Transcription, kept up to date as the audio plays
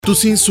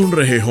ਤੁਸੀਂ ਸੁਣ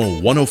ਰਹੇ ਹੋ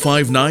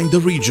 1059 ਦ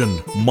ਰੀਜਨ,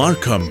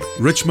 ਮਾਰਕਮ,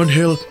 ਰਿਚਮੰਡ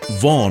ਹਿੱਲ,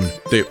 ਵੌਨ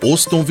ਤੇ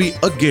ਉਸ ਤੋਂ ਵੀ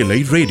ਅੱਗੇ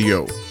ਲਈ ਰੇਡੀਓ।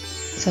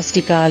 ਸਤਿ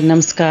ਸ਼੍ਰੀ ਅਕਾਲ,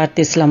 ਨਮਸਕਾਰ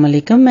ਤੇ ਅਸਲਾਮ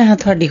ਅਲੈਕਮ। ਮੈਂ ਹਾਂ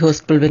ਤੁਹਾਡੀ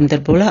ਹੋਸਟ ਬਲਵਿੰਦਰ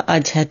ਬੋਲਾ।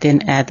 ਅੱਜ ਹੈ ਦਿਨ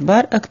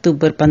ਐਤਵਾਰ,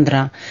 ਅਕਤੂਬਰ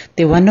 15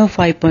 ਤੇ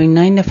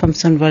 105.9 FM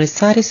ਸੁਣਨ ਵਾਲੇ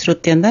ਸਾਰੇ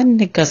ਸਰੋਤਿਆਂ ਦਾ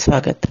ਨਿੱਘਾ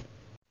ਸਵਾਗਤ।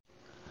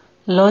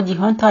 ਲੋ ਜੀ,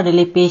 ਹੁਣ ਤੁਹਾਡੇ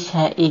ਲਈ ਪੇਸ਼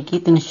ਹੈ ਇਹ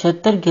ਗੀਤ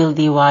ਨਛੱਤਰ ਗਿੱਲ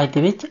ਦੀ ਆਵਾਜ਼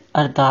ਦੇ ਵਿੱਚ,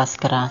 ਅਰਦਾਸ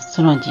ਕਰਾਂ।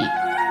 ਸੁਣੋ ਜੀ।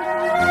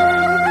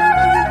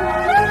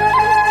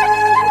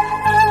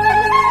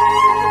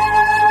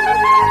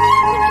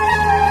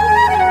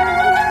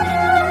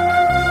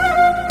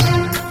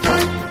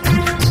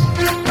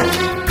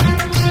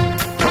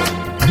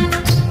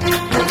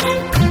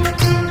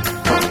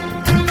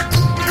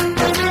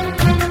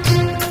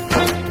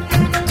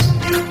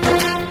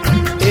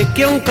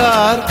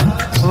 ओंकार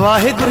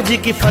वाहिगुरु जी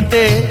की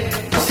फतेह।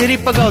 श्री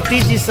भगवती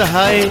जी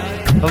सहाय,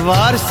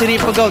 वार श्री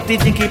भगवती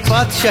जी की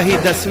पातशाही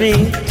 10वीं।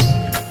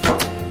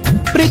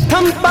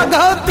 प्रथम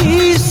भगवती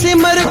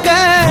सिमर के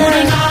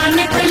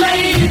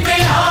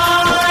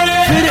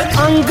फिर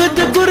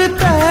अंगद गुर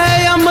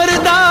तय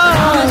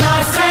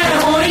अमरदास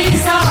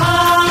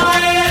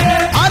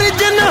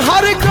अर्जन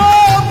हर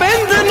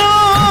गोबिंद नो,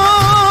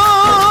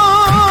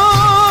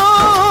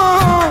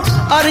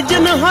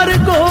 अर्जन हर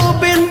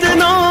गोबिंद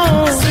नो।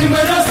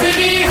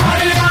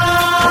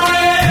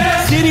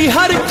 श्री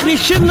हर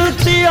कृष्ण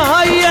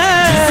त्याये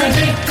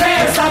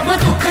सब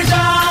दुख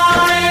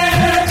जाए,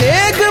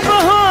 तेग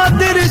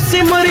बहादुर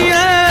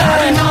सिमरिए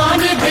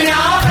नाम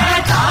दिया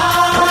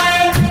बैठाए।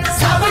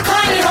 सब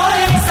थाई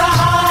होए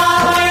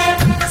सहाय,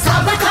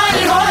 सब थाई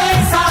होए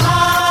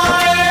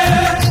सहाय।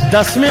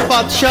 10वें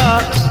पातशाह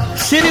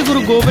श्री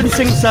गुरु गोबिंद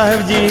सिंह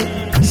साहिब जी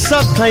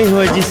सब थाई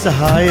होए जी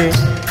सहाय।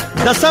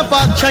 10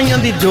 पातशाहियां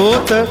दी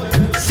जोत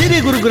श्री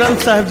गुरु ग्रंथ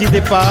साहिब जी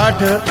दे पाठ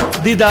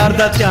दीदार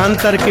दा ध्यान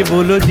करके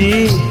बोलो जी,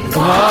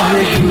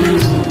 वाहिगुरु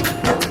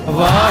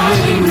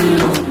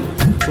वाहिगुरु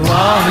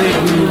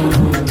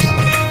वाहिगुरु।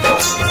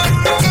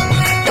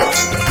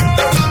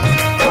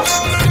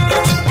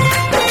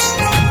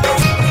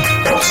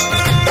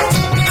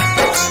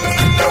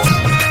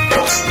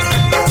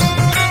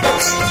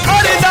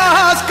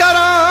 अरदास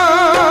करां,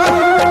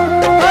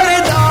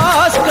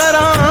 अरदास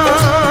करां,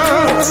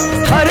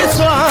 हर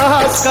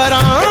श्वास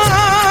करां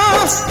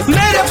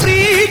मेरे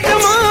प्रीत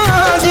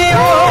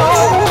माजियो।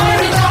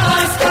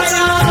 अरदास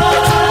करां,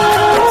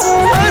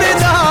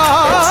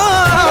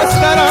 अरदास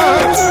करां,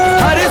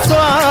 हर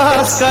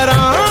श्वास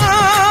करां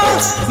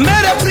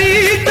मेरे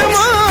प्रीत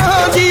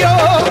माजियो।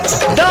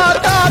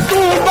 दाता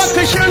तू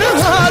बख्शण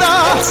हारा,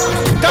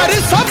 कर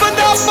सब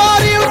दा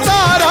पारी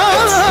उतारा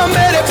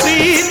मेरे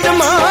प्रीत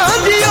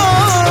माजियो।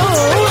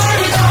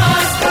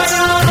 अरदास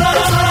करां,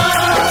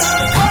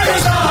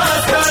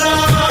 अरदास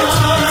करां,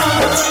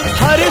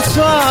 हर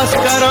श्वास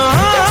करां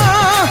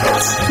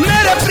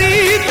मेरे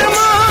प्रीत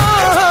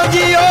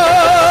माजियो।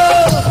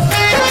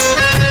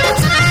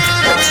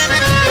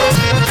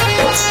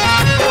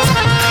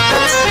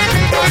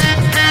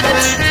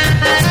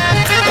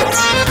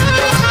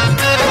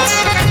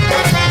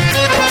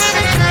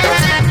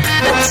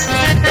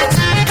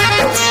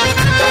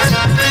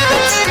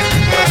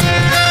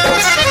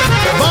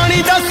 बाणी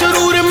दा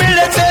सुरूर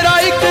मिले, तेरा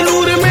एक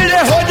नूर मिले,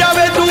 हो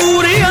जावे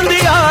दूर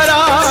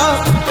अंधियारा।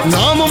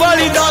 नाम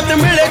वाली दात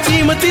मिले,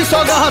 कीमती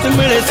सौगात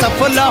मिले,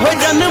 सफला हो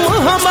जन्म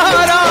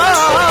हमारा।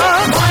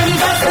 बाणी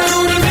दा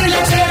सुरूर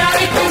मिले, तेरा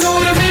एक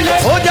नूर मिले,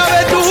 हो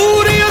जावे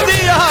दूर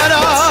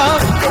अंधियारा।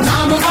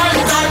 नाम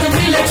वाली दात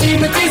मिले,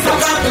 कीमती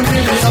सौगात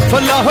मिले,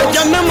 सफला हो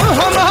जन्म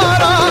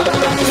हमारा।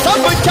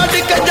 सब छड़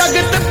के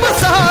जगत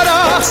पसारा,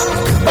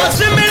 बस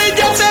मिल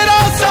जा तेरा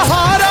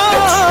सहारा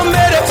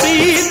मेरे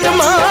प्रीत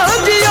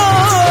माजियो।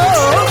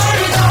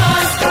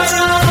 अरदास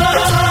करां,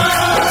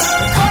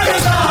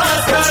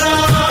 अरदास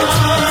करां,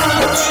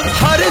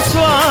 हर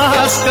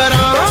श्वास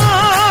करां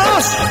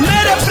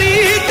मेरे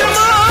प्रीत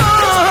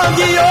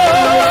माजियो।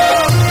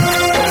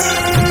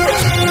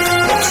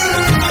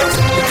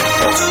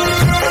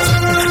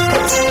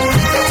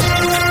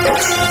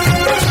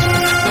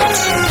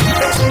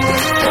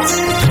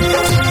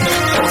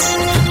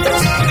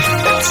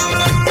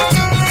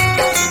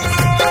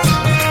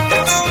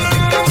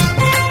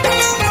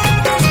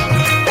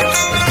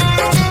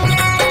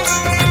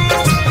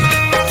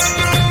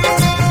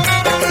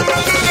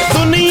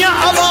 दुनिया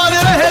आबाद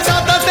रहे,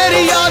 दाता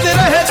तेरी याद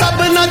रहे, सब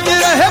नच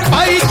रहे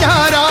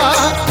भाईचारा।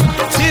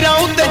 सिरां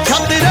उत्ते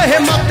छत रहे,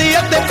 मत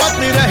अते पत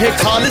रहे,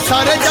 खाल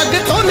सारे जग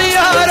तो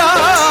नियारा।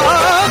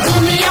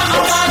 दुनिया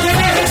आबाद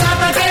रहे,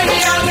 दाता तेरी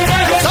याद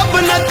रहे, सब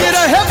नच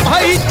रहे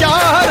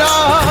भाईचारा।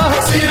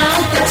 सिरां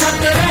उत्ते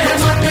छत रहे,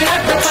 मत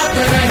अते पत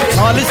रहे,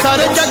 खाल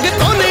सारे जग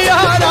तो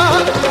नियारा।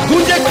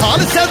 गुंजे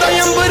खालसे दा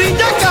अंबरी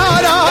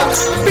जकारा,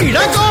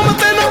 भीड़ा कौम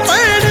ते न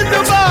पैण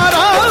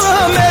दुबारा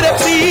मेरे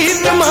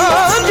प्रीत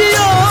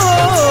माजियो।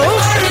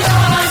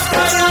 अरदास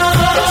करां,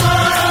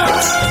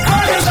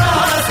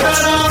 अरदास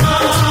करां,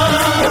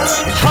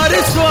 हर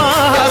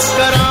श्वास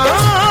करां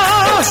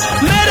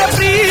मेरे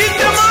प्रीत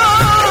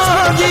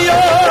माजियो।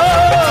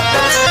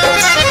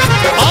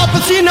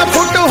 आपसी न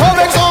फुट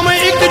होवे, कौम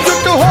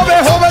एकजुट होवे,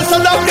 होवे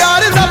सदा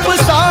प्यार दा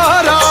पसारा।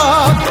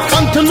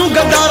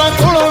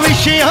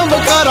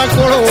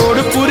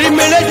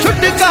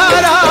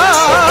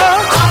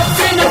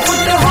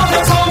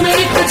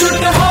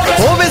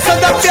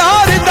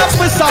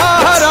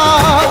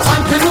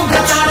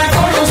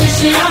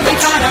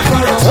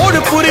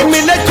 पूरी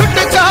मिले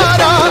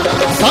छुटकारा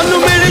सानू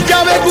मिल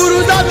जावे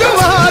गुरु दा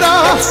द्वारा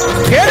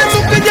फिर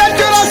मुक जा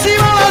 84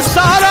 वाला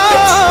सारा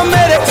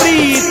मेरे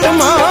प्रीत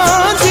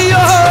मां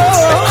जियो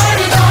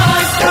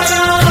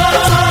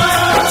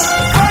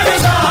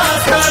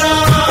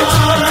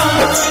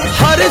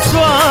हर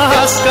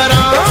श्वास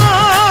करा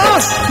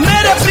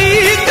मेरे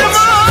प्रीत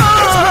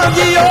मां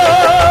जियो।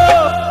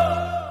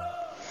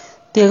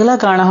 ਤੇ ਅਗਲਾ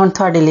ਗਾਣਾ ਹੁਣ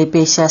ਤੁਹਾਡੇ ਲਈ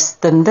ਪੇਸ਼ ਹੈ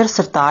ਸਤਿੰਦਰ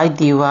ਸਰਤਾਜ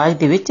ਦੀ ਆਵਾਜ਼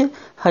ਦੇ ਵਿੱਚ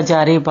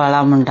ਹਜ਼ਾਰੇ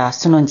ਵਾਲਾ ਮੁੰਡਾ।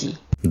 ਸੁਣੋ ਜੀ।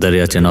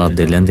 ਦਰਿਆ ਚਨਾਬ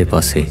ਦੇ ਲਹਿੰਦੇ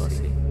ਪਾਸੇ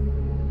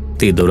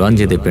ਤੇ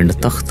ਦੁਰਾਂਝੇ ਦੇ ਪਿੰਡ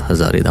ਤਖਤ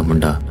ਹਜ਼ਾਰੇ ਦਾ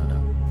ਮੁੰਡਾ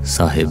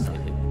ਸਾਹਿਬ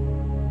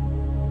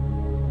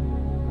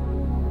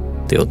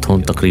ਤੇ ਉੱਥੋਂ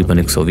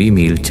ਤਕਰੀਬਨ 120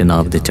 ਮੀਲ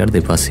ਚਨਾਬ ਦੇ ਚੜ੍ਹਦੇ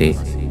ਪਾਸੇ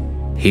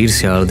ਹੀਰ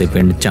ਸਿਆਲ ਦੇ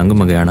ਪਿੰਡ ਝੰਗ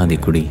ਮਗਿਆਣਾ ਦੀ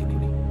ਕੁੜੀ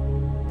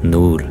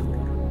ਨੂਰ।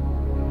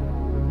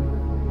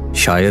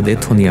 ਸ਼ਾਇਦ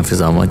ਇੱਥੋਂ ਦੀਆਂ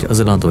ਫਿਜ਼ਾਵਾਂ 'ਚ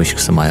ਅਜ਼ਲਾਂ ਤੋਂ ਇਸ਼ਕ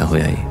ਸਮਾਇਆ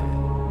ਹੋਇਆ ਏ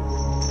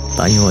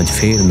ਤਾਈਓ ਅੱਜ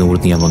ਫੇਰ ਨੂਰ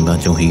ਦੀਆਂ ਵੰਗਾਂ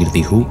 'ਚੋਂ ਹੀਰ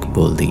ਦੀ ਹੂਕ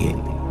ਬੋਲਦੀ ਏ।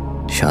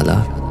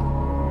 ਸ਼ਾਲਾ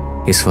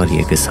ਇਸ ਵਾਰੀ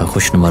ਇਹ ਕਿੱਸਾ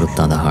ਖੁਸ਼ਨੁਮਾ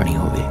ਰੁੱਤਾਂ ਦਾ ਹਾਣੀ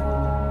ਹੋਵੇ।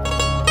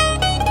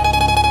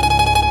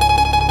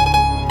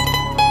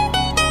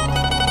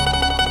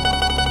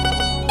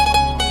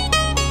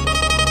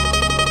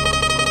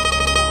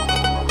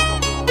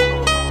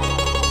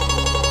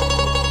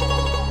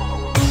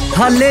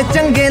 ਹਾਲੇ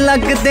ਚੰਗੇ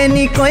ਲੱਗਦੇ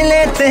ਨੀ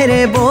ਕੋਇਲੇ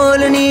ਤੇਰੇ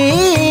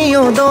ਬੋਲਣੀ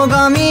ਉਦੋਂ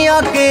ਗਾਮੀ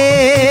ਆ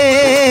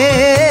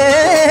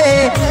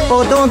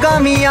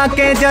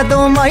ਕੇ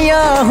ਜਦੋਂ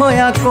ਮਾਇਆ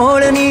ਹੋਇਆ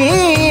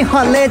ਕੋਲਣੀ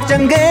ਹਾਲੇ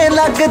ਚੰਗੇ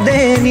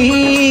ਲੱਗਦੇ ਨੀ।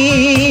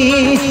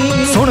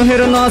 ਸੁਣ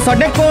ਹਿਰਨਾ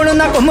ਸਾਡੇ ਕੋਲ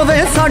ਨਾ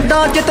ਘੁੰਮਵੇ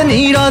ਸਾਡਾ ਚਿਤ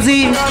ਨੀ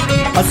ਰਾਜ਼ੀ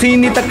ਅਸੀਂ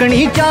ਨੀ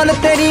ਤੱਕਣੀ ਚਾਲ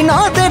ਤੇਰੀ ਨਾ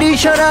ਤੇਰੀ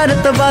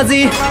ਸ਼ਰਾਰਤ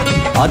ਬਾਜ਼ੀ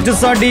ਅੱਜ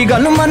ਸਾਡੀ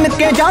ਗੱਲ ਮੰਨ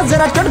ਕੇ ਜਾ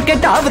ਜ਼ਰਾ ਚੜ ਕੇ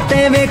ਢਾਬ ਤੇ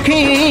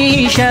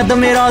ਵੇਖੀ ਸ਼ਾਇਦ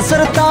ਮੇਰਾ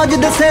ਸਰਤਾਜ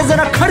ਦੱਸੇ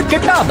ਜ਼ਰਾ ਖੜ ਕੇ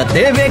ਢਾਬ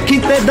ਤੇ ਵੇਖੀ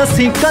ਤੇ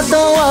ਦੱਸੀ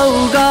ਕਦੋਂ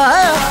ਆਊਗਾ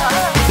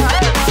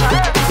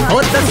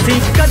ਉਹ ਦੱਸੀ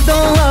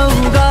ਕਦੋਂ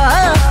ਆਊਗਾ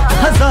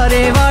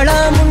ਹਜ਼ਾਰੇ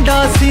ਵਾਲਾ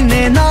ਮੁੰਡਾ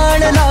ਸੀਨੇ ਨਾਲ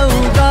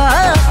ਲਾਊਗਾ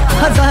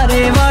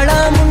ਹਜ਼ਾਰੇ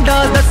ਵਾਲਾ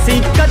ਮੁੰਡਾ ਦੱਸੀ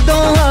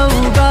ਕਦੋਂ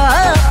ਆਊਗਾ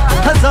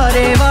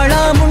ਹਜ਼ਾਰੇ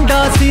ਵਾਲਾ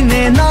ਮੁੰਡਾ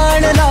ਸੀਨੇ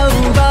ਨਾਲ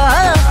ਲਾਊਗਾ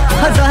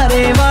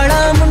ਹਜ਼ਾਰੇ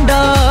ਵਾਲਾ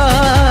ਮੁੰਡਾ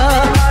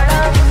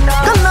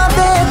ਕੰਨਾਂ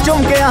ਤੇ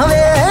ਝੁੰਕਿਆ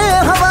ਵੇ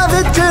ਹਵਾ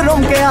ਵਿੱਚ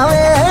ਰੁੰਕਿਆ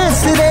ਵੇ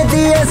ਸਿਰੇ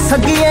ਦੀ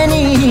ਸੱਗੀਏ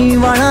ਨੀ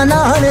ਵਾਲਾ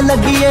ਨਾਲ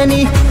ਲੱਗੀਏ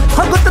ਨੀ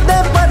ਹਗਤ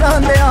ਦੇ ਪਰਾਂ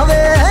ਦੇ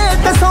ਆਵੇ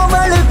ਕਸੋਂ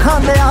ਵਲ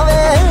ਖਾਂਦੇ ਆਵੇ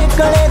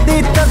ਗਲੇ ਦੀ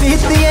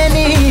ਤਵੀਤੀਏ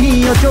ਨੀ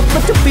ਉਹ ਚੁੱਪ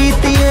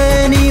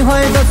ਚੁਪੀਤੀਏ ਨੀ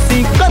ਹੋਏ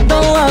ਦੱਸੀ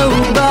ਕਦੋਂ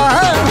ਆਊਗਾ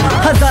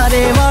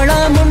ਹਜ਼ਾਰੇ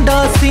ਵਾਲਾ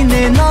ਮੁੰਡਾ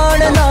ਸੀਨੇ ਨਾਲ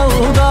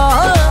ਲਾਊਗਾ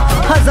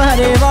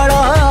ਹਜ਼ਾਰੇ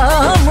ਵਾਲਾ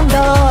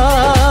ਮੁੰਡਾ।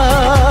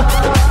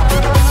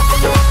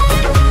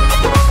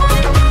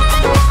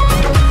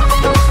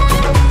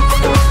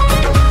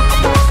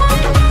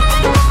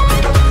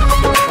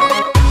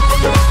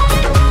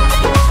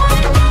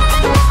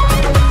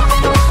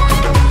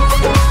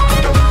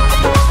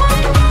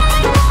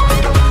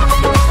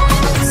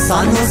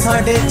 ਸਾਨੂੰ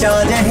ਸਾਡੇ ਚਾਹ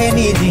ਰਹੇ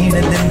ਨੀ ਜੀਣ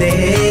ਦਿੰਦੇ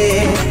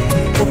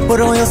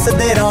ਉੱਪਰੋਂ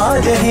ਉਸਦੇ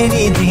ਰਾਜ ਹੈ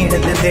ਨੀ ਜੀਣ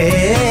ਦਿੰਦੇ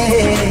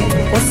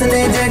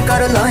ਉਸਨੇ ਜੇ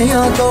ਕਰ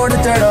ਲਾਈਆਂ ਤੋੜ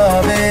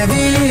ਚੜਾਵੇ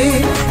ਵੀ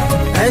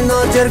ਐਨਾ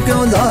ਚਿਰ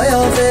ਕਿਉਂ ਲਾਇਆ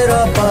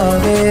ਫੇਰਾ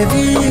ਪਾਵੇ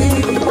ਵੀ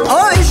ਓ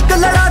ਇਸ਼ਕ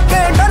ਲੜਾ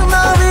ਕੇ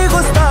ਡਰਨਾ ਵੀ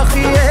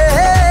ਗੁਸਤਾਖੀ ਏ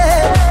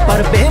ਪਰ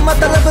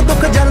ਬੇਮਤਲਬ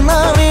ਦੁੱਖ ਜਰਨਾ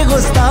ਵੀ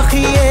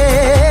ਗੁਸਤਾਖੀ ਏ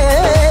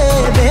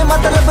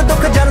ਬੇਮਤਲਬ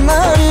ਦੁੱਖ ਜਰਨਾ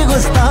ਵੀ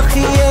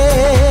ਗੁਸਤਾਖੀ ਏ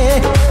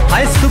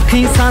ਹਾਏ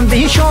ਸੁਖੀ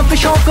ਸਾਂਦੀ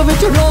ਸ਼ੌਕ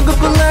ਵਿੱਚ ਰੋਗ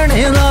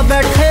ਕੁਲਣੇ ਲਾ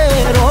ਬੈਠੇ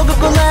ਰੋਗ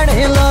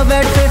ਕੁਲਣੇ ਲਾ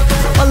ਬੈਠੇ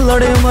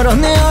ਅਲੜੇ ਉਮਰ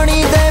ਨਿਆਣੀ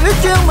ਦੇ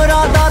ਵਿੱਚ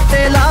ਉਮਰਾਂ ਦਾ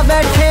ਤੇ ਲਾ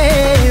ਬੈਠੇ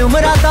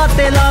ਉਮਰਾਂ ਦਾ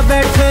ਤੇ ਲਾ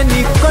ਬੈਠੇ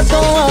ਨੀ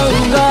ਕਦੋਂ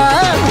ਆਊਗਾ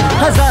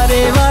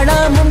ਹਜ਼ਾਰੇ ਵਾਲਾ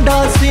ਮੁੰਡਾ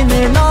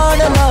ਸੀਨੇ ਨਾਲ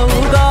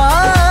ਲਾਊਗਾ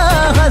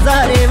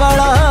ਹਜ਼ਾਰੇ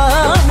ਵਾਲਾ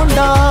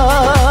ਮੁੰਡਾ।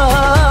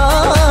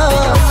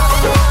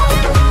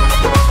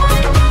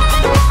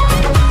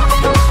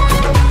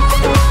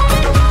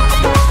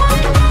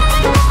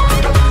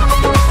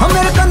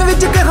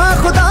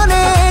 खुदा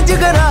ने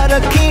जिगरा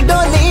रखी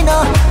डोली ना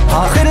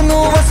आखिर नू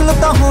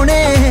वसलता होने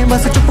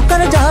बस चुप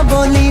कर जा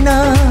बोली ना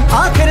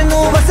आखिर नू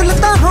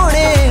वसलता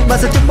होने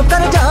बस चुप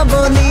कर जा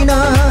बोली ना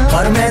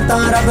पर मैं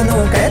तां रब नू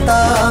कहता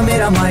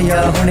मेरा माया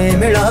हुणे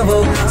मिलावो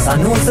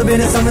सानू उस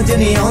बिन समझ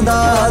नहीं आउंदा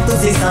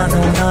तुसी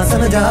सानू ना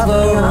समझावो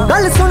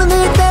गल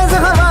सुनदी तेज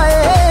हवाए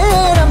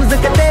रमज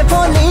कते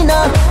बोली ना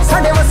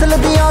साडे वसल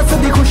दी आस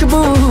दी खुशबू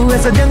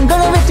इस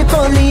जंगल विच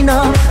कोली ना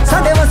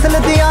साडे वसल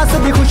दी आस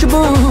दी खुशबू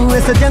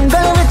इस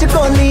जंगल विच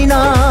कोली ना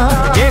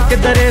जे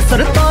किधरे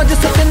सरताज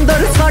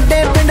सतिंदर साडे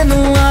पिंड नू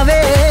आवे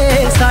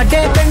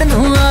साडे पिंड नू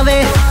आवे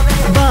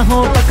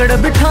बाहों पकड़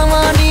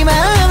बिठावां नी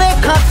मैं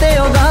वेखा ते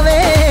ओ गावे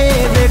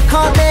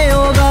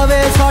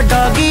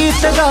साडा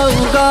गीत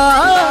गाऊगा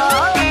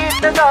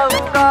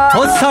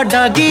ओ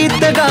साडा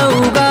गीत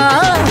गाऊगा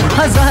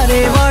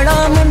हजारे वाला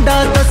मुंडा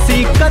दसी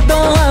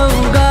कदों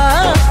आऊगा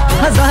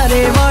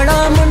हजारे वाला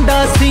मुंडा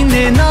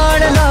सीने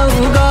नाल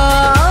लाऊगा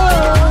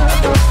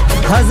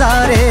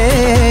हजारे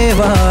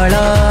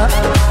वाला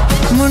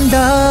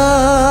मुंडा।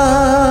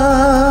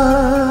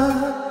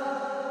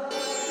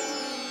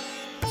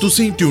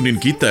 ਤੁਸੀਂ ਟਿਊਨ ਇਨ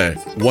ਕੀਤਾ ਹੈ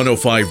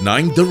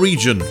 1059 ਦ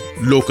ਰੀਜਨ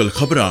ਲੋਕਲ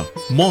ਖਬਰਾਂ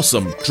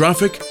मौसम,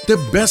 ट्रैफिक ते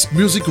best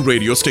music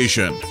radio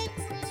station.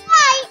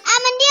 Hi,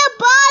 I'm a new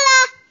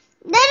baller.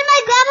 Then my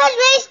grandma's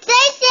radio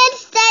station.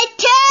 Stay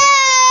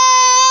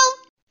tuned.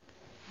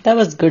 That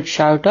was good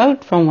shout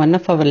out from one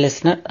of our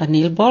listener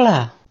Anil Bola।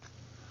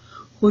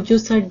 ਉਹ ਜੋ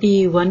ਸਾਡੀ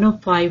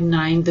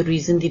 1059 the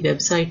reason the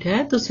website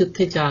ਹੈ, ਤੁਸੀਂ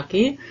ਉੱਥੇ ਜਾ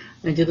ਕੇ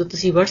ਜਦੋਂ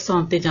ਤੁਸੀਂ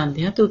WhatsApp ਤੇ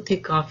ਜਾਂਦੇ ਆ ਤਾਂ ਉੱਥੇ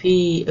ਕਾਫੀ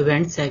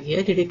ਇਵੈਂਟਸ ਹੈਗੇ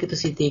ਆ ਜਿਹੜੇ ਕਿ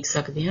ਤੁਸੀਂ ਦੇਖ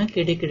ਸਕਦੇ ਆ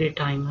ਕਿਹੜੇ ਕਿਹੜੇ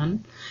ਟਾਈਮ ਹਨ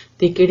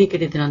ਤੇ ਕਿਹੜੇ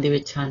ਕਿਹੜੇ ਦਿਨਾਂ ਦੇ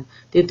ਵਿੱਚ ਹਨ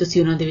ਤੇ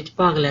ਤੁਸੀਂ ਉਹਨਾਂ ਦੇ ਵਿੱਚ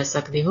ਭਾਗ ਲੈ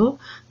ਸਕਦੇ ਹੋ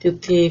ਤੇ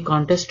ਉੱਥੇ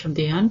ਕੰਟੈਸਟ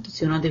ਹੁੰਦੇ ਹਨ,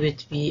 ਤੁਸੀਂ ਉਹਨਾਂ ਦੇ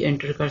ਵਿੱਚ ਵੀ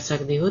ਐਂਟਰ ਕਰ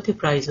ਸਕਦੇ ਹੋ ਤੇ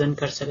ਪ੍ਰਾਈਜ਼ ਵਿਨ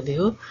ਕਰ ਸਕਦੇ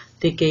ਹੋ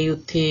ਤੇ ਕਈ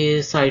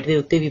ਉੱਥੇ ਸਾਈਟ ਦੇ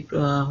ਉੱਤੇ ਵੀ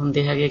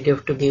ਹੁੰਦੇ ਹੈਗੇ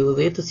ਗਿਫਟ ਗਿਵ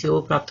ਅਵੇ, ਤੁਸੀਂ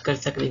ਉਹ ਪ੍ਰਾਪਤ ਕਰ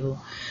ਸਕਦੇ ਹੋ।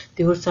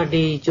 ਤੇ ਹੋਰ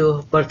ਸਾਡੀ ਜੋ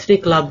ਬਰਥਡੇ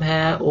ਕਲੱਬ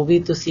ਹੈ ਉਹ ਵੀ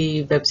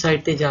ਤੁਸੀਂ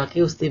ਵੈਬਸਾਈਟ ਤੇ ਜਾ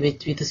ਕੇ ਉਸ ਦੇ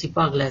ਵਿੱਚ ਵੀ ਤੁਸੀਂ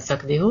ਭਾਗ ਲੈ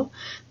ਸਕਦੇ ਹੋ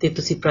ਤੇ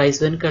ਤੁਸੀਂ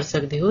ਪ੍ਰਾਈਜ਼ ਵਿਨ ਕਰ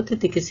ਸਕਦੇ ਹੋ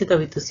ਤੇ ਕਿਸੇ ਦਾ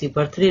ਵੀ ਤੁਸੀਂ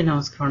ਬਰਥਡੇ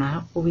ਅਨਾਉਂਸ ਕਰਾਉਣਾ ਹੈ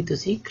ਉਹ ਵੀ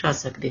ਤੁਸੀਂ ਕਰਾ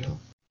ਸਕਦੇ ਹੋ।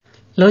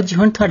 ਲੋ ਜੀ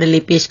ਹੁਣ ਤੁਹਾਡੇ ਲਈ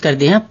ਪੇਸ਼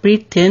ਕਰਦੇ ਹਾਂ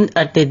ਪ੍ਰੀਤ ਥਿੰਦ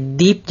ਅਤੇ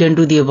ਦੀਪ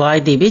ਜੰਡੂ ਦੀ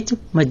ਆਵਾਜ਼ ਦੇ ਵਿੱਚ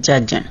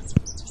ਮਜਾਜਨ।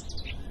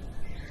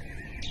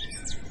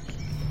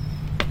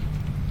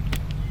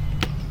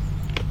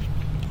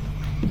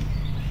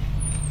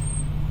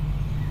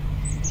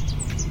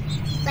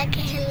 Like a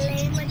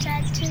hilly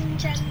MAJAJAN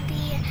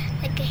ਜਾਂਦੀ ਹੈ,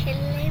 like a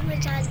hilly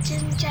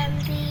MAJAJAN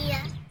ਜਾਂਦੀ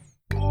ਹੈ।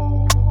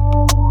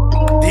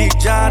 Deep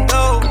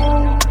Jandu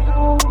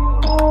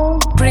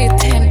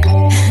Preet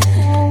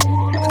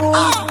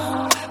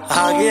ਆ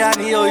ਗਿਆ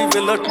ਨਹੀਂ ਹੋਈ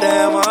ਬਿਲੋ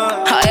ਟਾਈਮ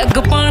ਹਾਏ ਅੱਗ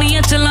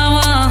ਪਾਣੀਆਂ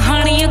ਚਲਾਵਾਂ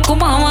ਹਾਣੀਆਂ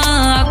ਘੁਮਾਵਾਂ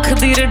ਅੱਖ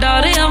ਦੀ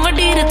ਰਡਾਰਿਆਂ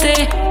ਵਡੀਰ ਤੇ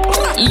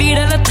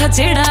ਲੀੜਾ ਲੱਥਾ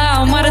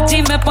ਜਿਹੜਾ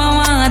ਮਰਜੀ ਮੈਂ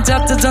ਪਾਵਾਂ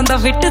ਜੱਤ ਜਾਂਦਾ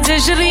ਫਿੱਟ ਜੇ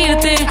ਸ਼ਰੀਰ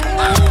ਤੇ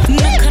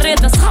ਨਖਰੇ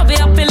ਦਸਾਵੇ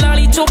ਆਪੇ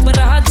ਲਾਲੀ ਚੁੱਪ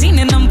ਰਹਾ ਜੀ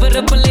ਨੇ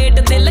ਨੰਬਰ ਪਲੇਟ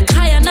ਤੇ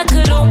ਲਿਖਾਇਆ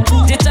ਨਖਰੋ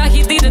ਜੇ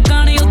ਚਾਹੀਦੀ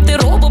ਰਕਾਣੇ ਉੱਤੇ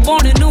ਰੋਬ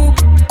ਪਾਉਣ ਨੂੰ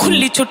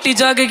ਖੁੱਲੀ ਛੁੱਟੀ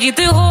ਜਾਗੇਗੀ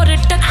ਤੇ ਹੋਰ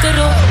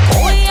ਟੱਕਰੋ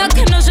ਕੋਈ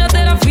ਆਖੇ ਨਸ਼ਾ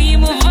ਤੇਰਾ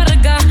ਫੀਮ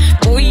ਵਰਗਾ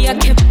ਕੋਈ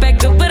ਆਖੇ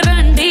ਪੈਗ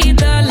ਬਰਾਂਡੀ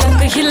ਦਾ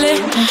ਲੱਕ ਹਿਲੇ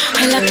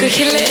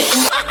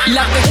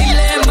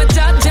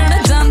ਮਜਾਜਣ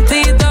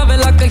ਜਾਂਦੀ ਦਾ ਵੇ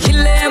ਲੱਕ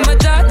ਹਿਲੇ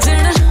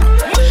ਮਜਾਜਣ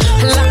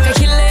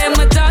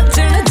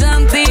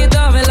ਜਾਂਦੀ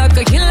ਦਾ ਵੇ ਲੱਕ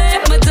ਹਿਲੇ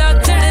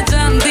ਮਜਾਜਣ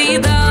ਜਾਂਦੀ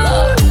ਦਾ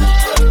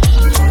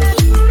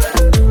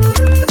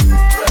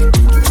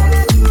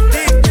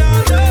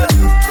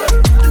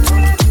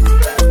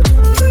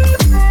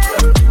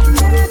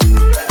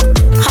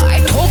ਹਾਏ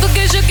ਠੋਕ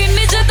ਕੇ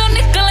ਸ਼ਕਿਨੀ ਜਦੋਂ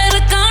ਨਿਕਲੇ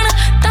ਰਕਾਨ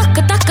ਤੱਕ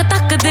ਤੱਕ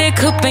ਤੱਕ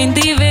ਦੇਖ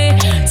ਪੈਂਦੀ ਵੇ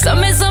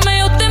ਸਮੇਂ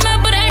ਸਮੇਂ ਉੱਤੇ ਮੈਂ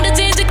ਬ੍ਰਾਂਡ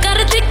ਚੇਂਜ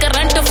ਕਰਦੀ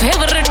ਕਰੰਟ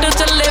ਫੇਵਰਟ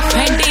ਚੱਲੇ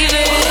ਫੈਂਡੀ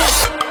ਵੇ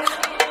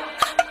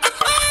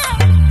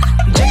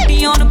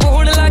ਜੱਟੀਆਂ ਨੂੰ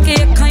ਬੋਲ ਲਾ ਕੇ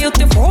ਅੱਖਾਂ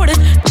ਉੱਤੇ ਫੋੜ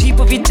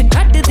ਜੀਪ ਵਿੱਚ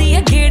ਕੱਢਦੀ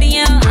ਐ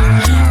ਗੇੜੀਆਂ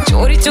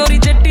ਚੋਰੀ ਚੋਰੀ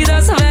ਜੱਟੀ ਦਾ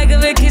ਸਵੈਗ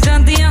ਵੇਖੀ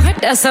ਜਾਂਦੀਆਂ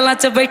ਟੈਸਲਾਂ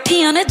 'ਚ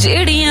ਬੈਠੀਆਂ ਨੇ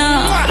ਜਿਹੜੀਆਂ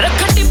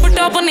ਰੱਖਣ ਟਿਪ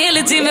ਟਾਪ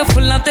ਨੇਲ ਜਿਵੇਂ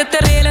ਫੁੱਲਾਂ ਤੇ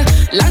ਤਰੇਲ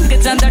ਲੰਘ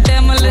ਜਾਂਦਾ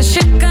ਟੈਮਲ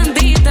ਛਿੱਕਣ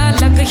ਦੀ ਦਾ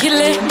ਲੱਕ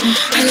ਹਿਲੇ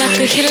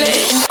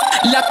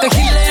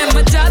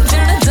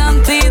ਮਜਾਜਣ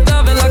ਜਾਂਦੀ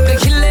ਦਾ ਵੇ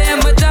ਲੱਕ ਹਿਲੇ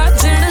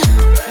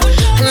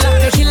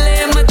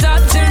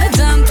ਮਜਾਜਣ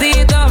ਜਾਂਦੀ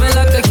ਦਾ ਵੇ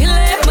ਲੱਕ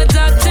ਹਿਲੇ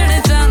ਮਜਾਜਣ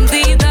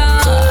ਜਾਂਦੀ ਦਾ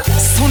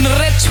ਸੁਣ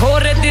ਰੇ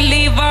ਛੋਰੇ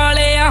ਦਿੱਲੀ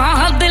ਵਾਲਿਆ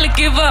ਦਿਲ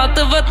ਕੀ ਬਾਤ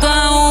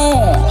ਬਤਾऊं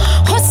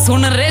ਹੋ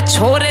ਸੁਣ ਰੇ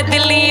ਛੋਰੇ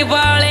ਦਿੱਲੀ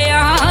ਵਾਲਿਆ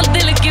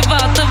ਦਿਲ ਕੀ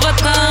ਬਾਤ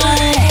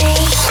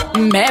ਬਤਾऊं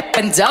ਮੈਂ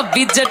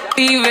ਪੰਜਾਬੀ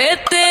ਜੱਟੀ ਵੇ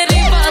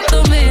ਤੇਰੀ ਬਾਤ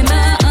ਮੈਂ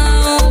ਨਾ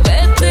ਆऊं ਵੇ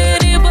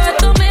ਤੇਰੀ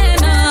ਬਾਤ ਮੈਂ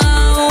ਨਾ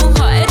ਆऊं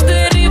ਹਾਏ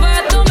ਤੇਰੀ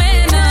ਬਾਤ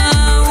ਮੈਂ ਨਾ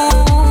ਆऊं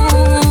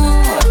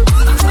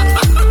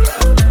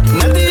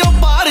ਨਦੀਆਂ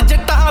ਪਾਰ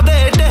ਜੱਟਾਂ ਦੇ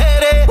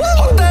ਡੇਰੇ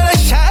ਹੋ ਤੇਰੇ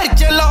ਸ਼ਹਿਰ ਚ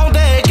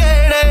ਲਾਉਂਦੇ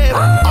ਗੇੜੇ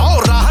ਆਓ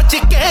ਰਾਹ ਚ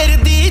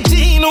ਘੇਰਦੀ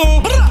ਜੀ ਨੂੰ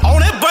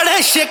ਆਉਣੇ ਬੜੇ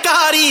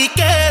ਸ਼ਿਕਾਰੀ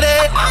ਘੇਰੇ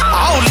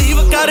ਆਓ ਲੀਵ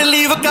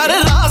ਕਰ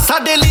ਰਾਹ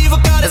ਸਾਡੇ ਲੀਵ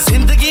ਕਰ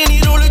ਜ਼ਿੰਦਗੀ ਨੀ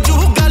ਰੁਲ ਜੂ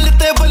ਗੱਲ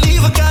ਤੇ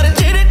ਬਲੀਵ ਕਰ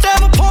ਜਿਹੜੇ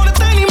ਟਾਈਮ ਫੋਨ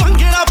ਤੇ ਨਹੀਂ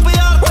ਮੰਗਣਾ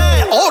ਪਿਆਰ ਤੇ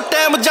ਉਹ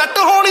ਟਾਈਮ ਜੱਟ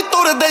ਹੋਣੀ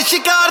ਤੁਰਦੇ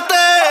ਸ਼ਿਕਾਰ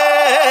ਤੇ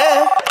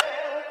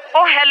ਓ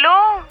ਹੈਲੋ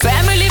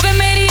ਫੈਮਿਲੀ ਵੇ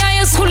ਮੇਰੀ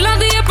ਆਏ ਸਕੂਲਾਂ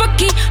ਦੀ ਏ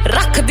ਪੱਕੀ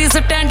ਰੱਖਦੀ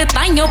ਸਟੈਂਡ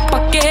ਤਾਈਓ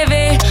ਪੱਕੇ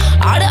ਵੇ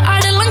ਅੜ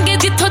ਅੜ ਲੰਗੇ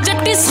ਜਿੱਥੋਂ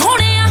ਜੱਟੀ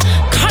ਸੋਹਣੇ ਆ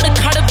ਖੜ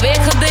ਖੜ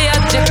ਵੇਖਦੇ ਆ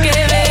ਜੱਕੇ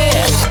ਵੇ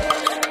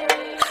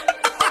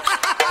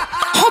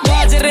ਹੋ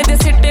ਬਾਜਰੇ ਦੇ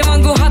ਸਿੱਟੇ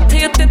ਵਾਂਗੂ ਹੱਥ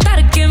ਉੱਤੇ ਧਰ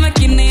ਕੇ ਮੈਂ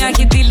ਕਿੰਨੇ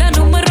ਆਹੀ ਦਿਲਾਂ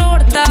ਨੂੰ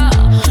ਮਰੋੜਦਾ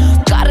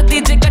ਕਰਦੀ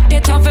ਜੇ ਇਕੱਠੇ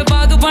ਥਾਪੇ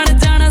ਬਾਗ ਬਣ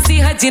ਜਾਣਾ ਸੀ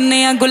ਹੈ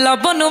ਜਿੰਨੇ ਆ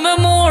ਗੁਲਾਬਾਂ ਨੂੰ ਮੈਂ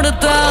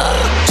ਮੋੜਦਾ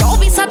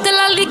 24/7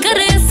 ਲਾਲੀ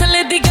ਕਰੇ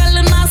ਅਸਲੇ ਦੀ ਗੱਲ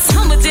ਨਾ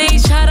ਸਮਝੇ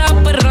ਇਸ਼ਾਰਾ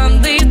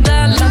ਪਰਾਂਦੀ ਦਾ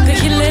ਲੱਕ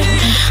ਹਿਲੇ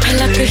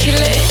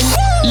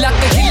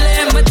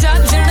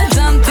ਮਜਾਜਣ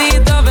ਜਾਂਦੀ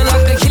ਦਾ ਵੇ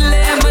ਲੱਕ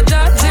ਹਿਲੇ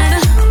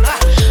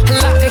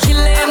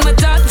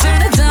ਮਜਾਜਣ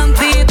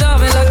ਜਾਂਦੀ ਦਾ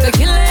ਵੇ ਲੱਕ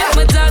ਹਿਲੇ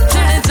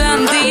ਮਜਾਜਣ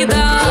ਜਾਂਦੀ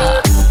ਦਾ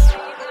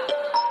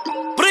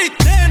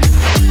Pretend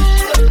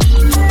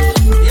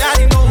yeah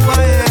you know who I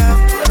am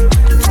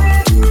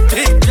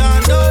Deep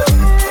Jandu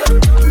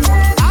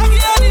ਆ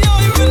ਗਿਆ ਨਹੀਂ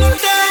ਹੋਈ ਬਿਲੋ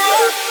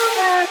ਟਾਈਮ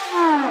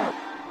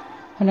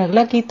ਹੁਣ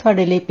ਅਗਲਾ ਗੀਤ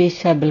ਤੁਹਾਡੇ ਲਈ ਪੇਸ਼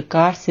ਹੈ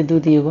ਬਲਕਾਰ ਸਿੱਧੂ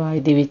ਦੀ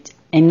ਆਵਾਜ਼ ਦੇ ਵਿੱਚ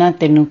ਇੰਨਾ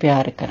ਤੈਨੂੰ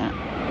ਪਿਆਰ ਕਰਾਂ।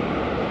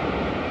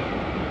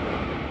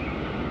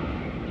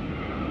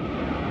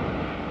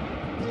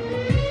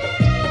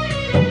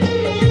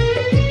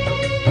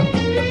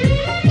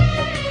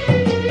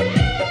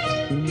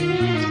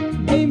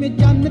 ਜਿਵੇਂ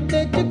ਚੰਨ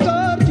ਤੇ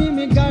ਚਕੋਰ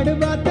ਜਿਵੇਂ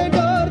ਗੜਵਾ ਤੇ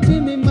ਡੋਰ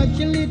ਜਿਵੇਂ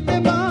ਮਛਲੀ ਤੇ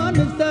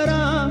ਬਾਨ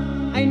ਸਰਾ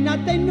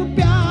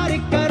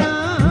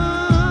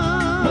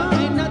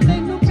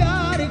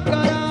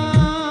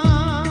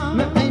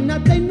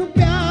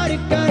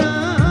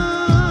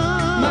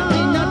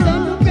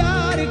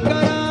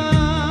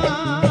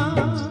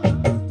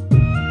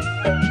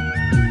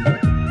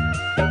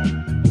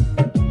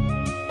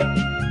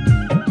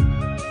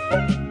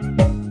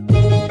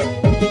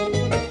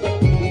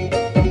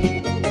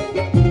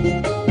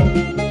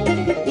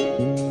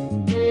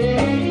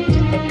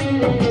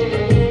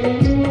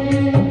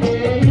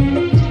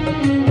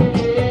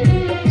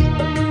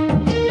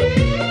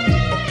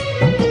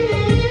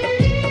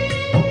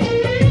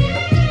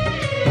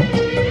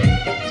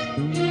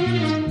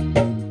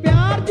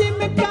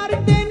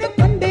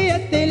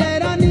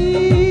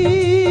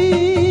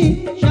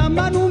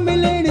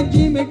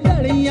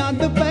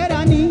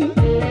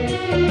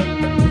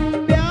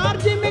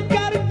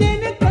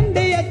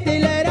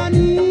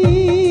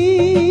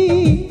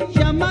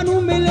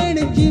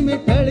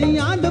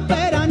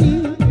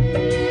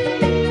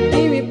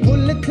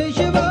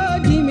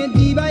ਖੁਸ਼ਬੂ ਜਿਵੇਂ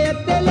ਦੀਵਾ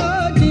ਅਤੇ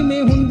ਲੋ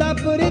ਜਿਵੇਂ ਹੁੰਦਾ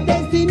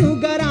ਪਰਦੇਸੀ ਨੂੰ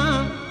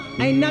ਕਰਾਂ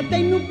ਐਨਾ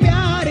ਤੈਨੂੰ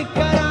ਪਿਆਰ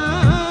ਕਰਾਂ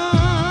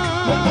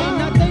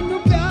ਐਨਾ ਤੈਨੂੰ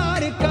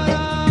ਪਿਆਰ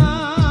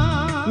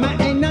ਕਰਾਂ ਮੈਂ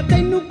ਐਨਾ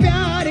ਤੈਨੂੰ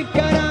ਪਿਆਰ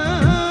ਕਰਾਂ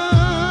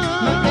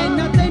ਮੈਂ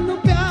ਐਨਾ ਤੈਨੂੰ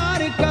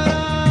ਪਿਆਰ ਕਰਾਂ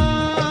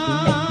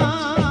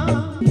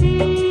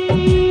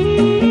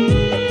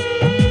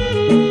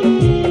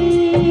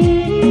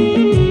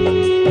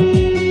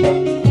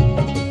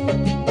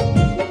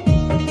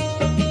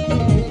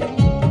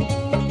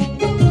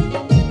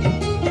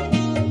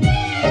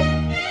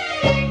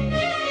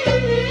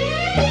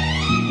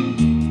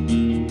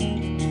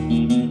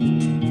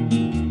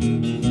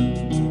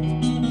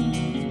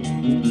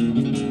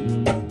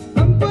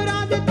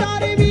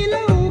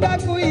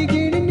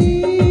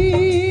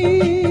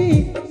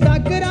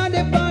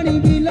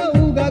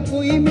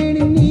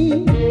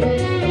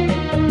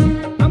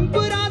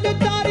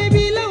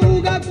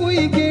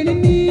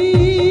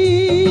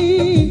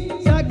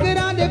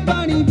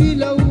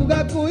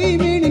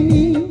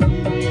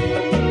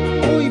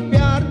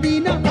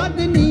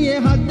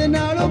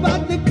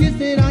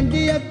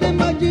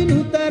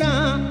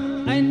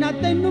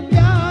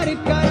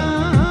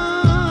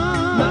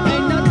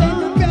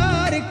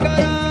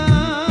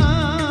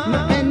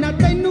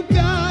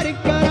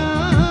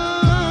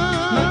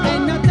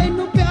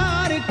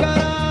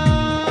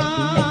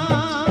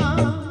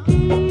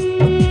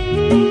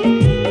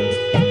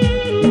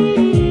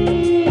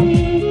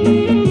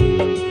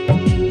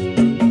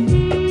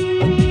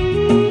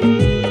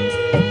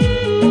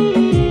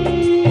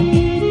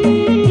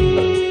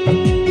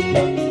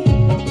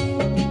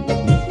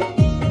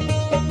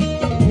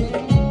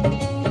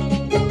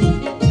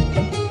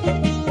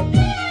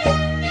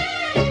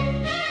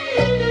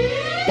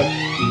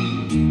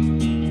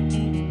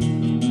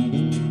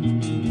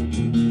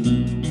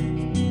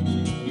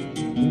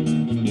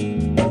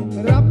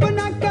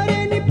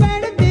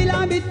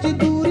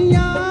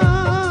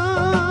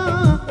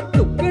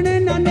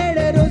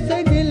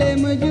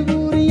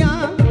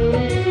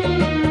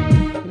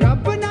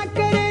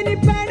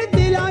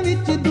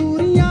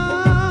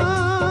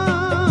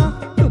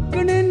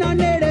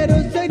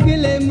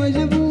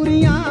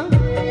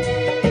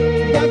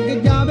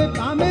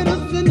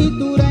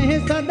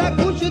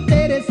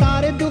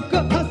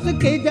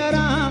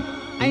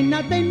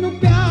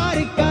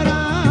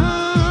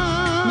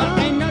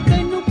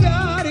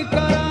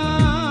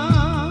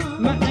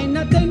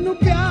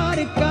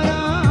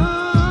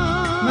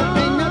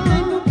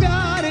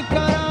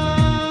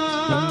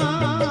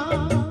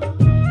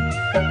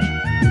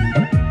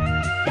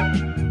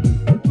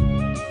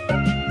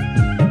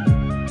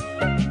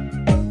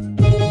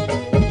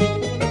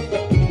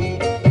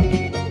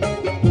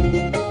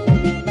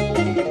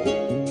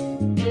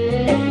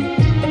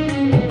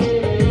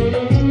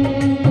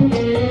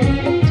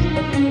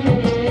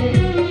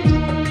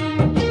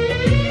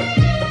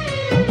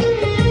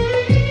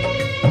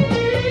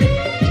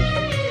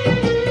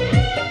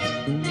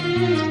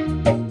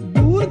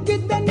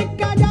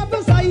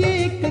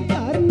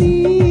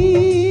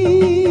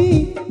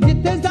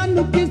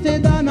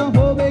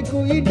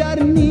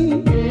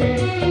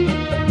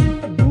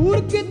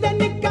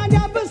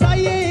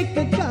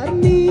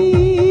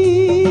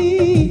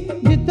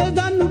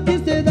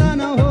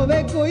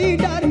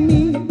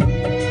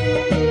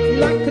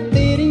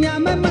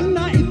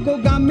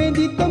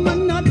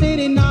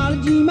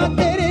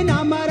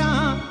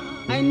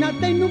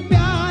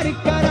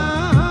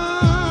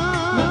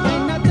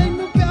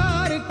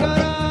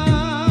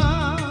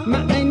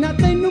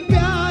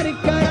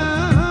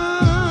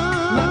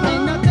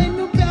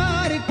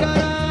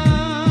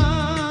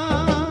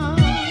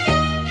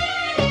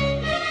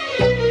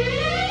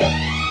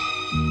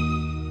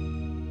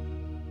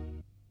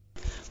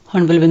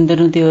ਹੁਣ ਬਲਵਿੰਦਰ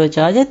ਨੂੰ ਦਿਓ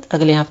ਇਜਾਜ਼ਤ।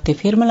 ਅਗਲੇ ਹਫਤੇ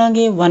ਫਿਰ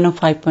ਮਿਲਾਂਗੇ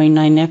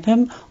 105.9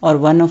 FM ਔਰ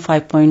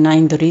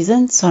 105.9 ਦ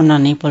ਰੀਜ਼ਨ ਸੁਣਨਾ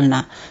ਨਹੀਂ ਭੁੱਲਣਾ।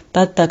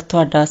 तब तक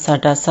ਤੁਹਾਡਾ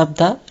ਸਾਡਾ ਸਭ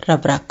ਦਾ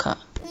ਰੱਬ ਰਾਖਾ।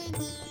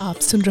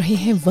 आप सुन रहे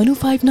हैं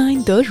 105.9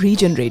 द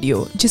रीजन रेडियो,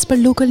 जिस पर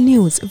लोकल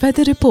न्यूज,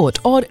 वेदर रिपोर्ट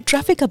और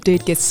ट्रैफिक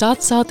अपडेट के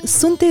साथ साथ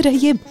सुनते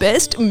रहिए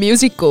बेस्ट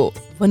म्यूजिक को।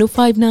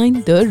 105.9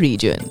 द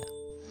रीजन।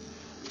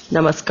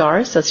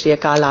 नमस्कार, सत श्री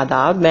अकाल,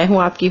 आदाब। मैं हूं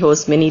आपकी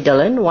होस्ट मिनी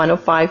डलन।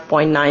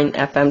 105.9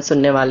 FM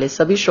सुनने वाले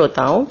सभी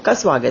श्रोताओं का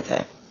स्वागत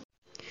है।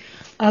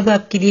 अब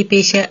आपके लिए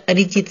पेश है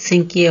अरिजीत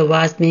सिंह की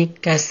आवाज में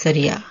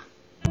केसरिया।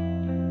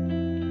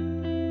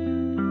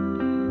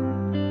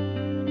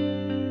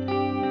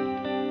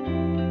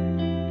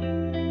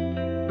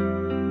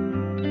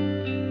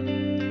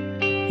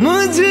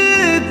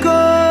 मुझको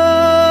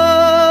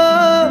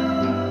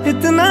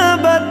इतना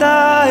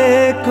बताए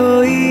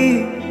कोई,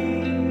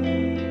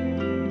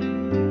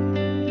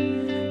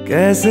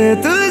 कैसे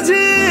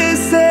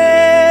तुझसे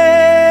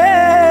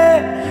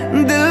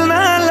दिल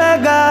ना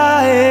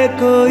लगाए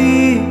कोई।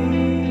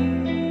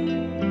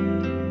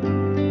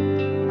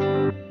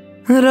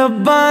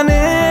 रब्बा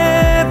ने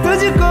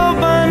तुझको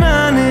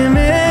बनाने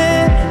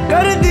में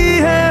कर दी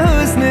है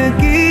हुस्न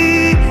की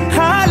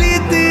खाली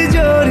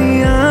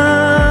तिजोरियां,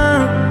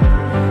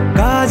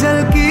 काजल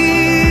की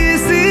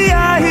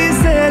सियाही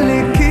से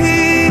लिखी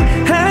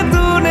है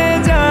तूने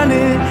जा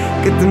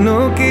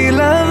कितनों की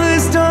लव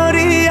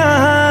स्टोरी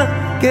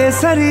यहाँ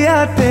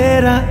केसरिया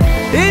तेरा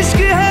इश्क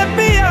है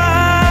पिया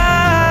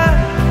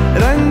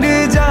रंग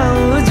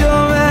जाऊं जो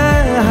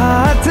मैं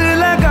हाथ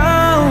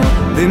लगाऊं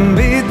दिन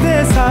बीते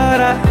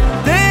सारा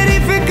तेरी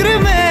फिक्र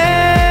में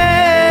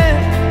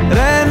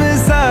रैन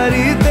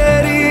सारी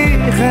तेरी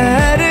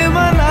खैर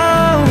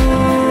मनाऊं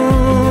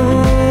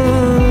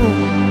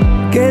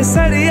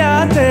केसरिया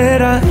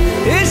तेरा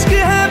इश्क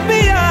है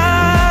पिया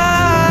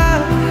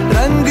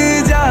रंग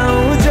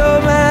जाऊं जो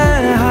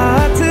मैं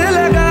हाथ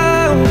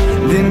लगाऊं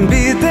दिन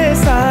बीते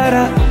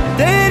सारा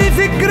तेरी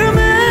फिक्र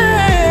में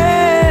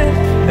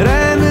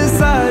रैन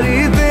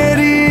सारी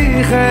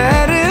तेरी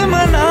खैर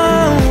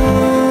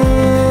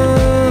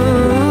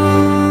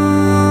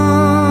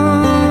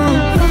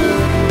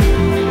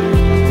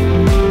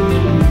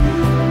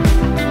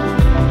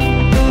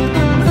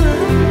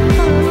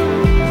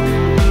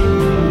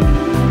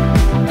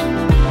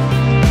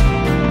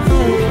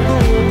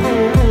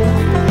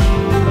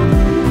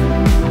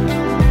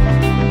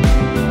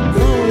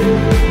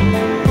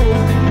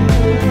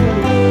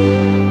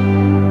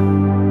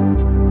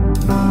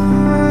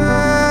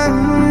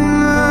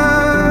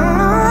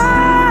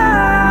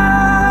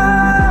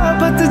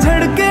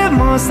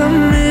मौसम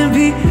में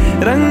भी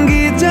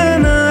रंगी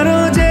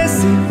चनारों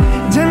जैसी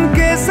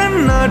झनके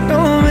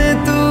सन्नाटों में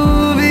तू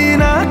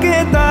वीणा के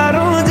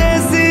तारों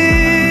जैसी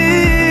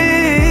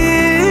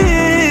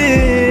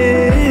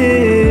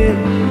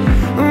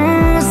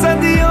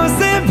सदियों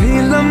से भी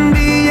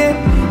लंबी ये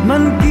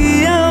मन की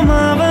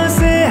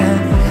अमावस्या है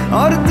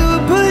और तू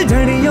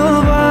फुलझड़ियों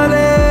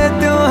वाले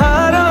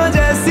त्योहारों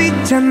जैसी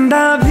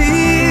चंदा भी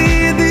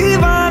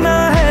दीवाना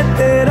है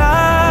तेरा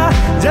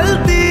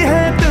जलती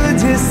है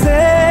तुझसे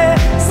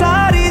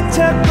सारी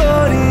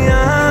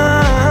चकोरियां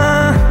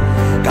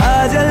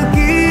काजल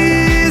की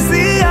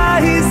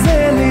सियाही से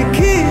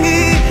लिखी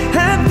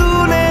है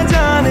तूने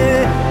जाने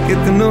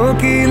कितनों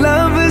की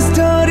लव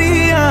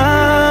स्टोरियां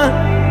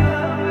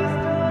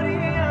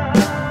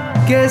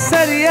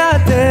केसरिया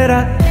तेरा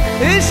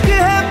इश्क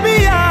है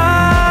पिया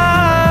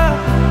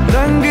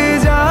रंग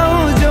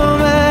जाऊं जो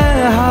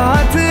मैं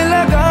हाथ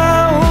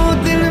लगाऊं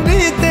दिन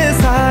बीते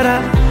सारा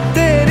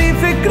तेरी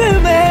फिक्र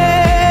में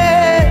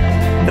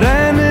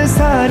रैन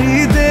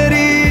सारी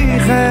तेरी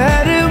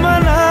खैर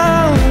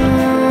मनाऊं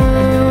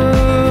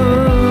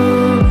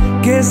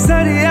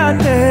केसरिया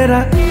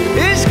तेरा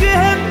इश्क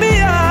है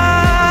पिया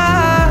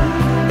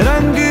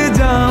रंग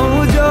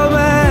जाऊं जो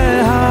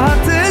मैं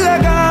हाथ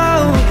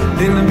लगाऊं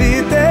दिन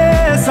बीते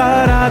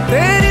सारा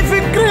तेरी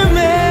फिक्र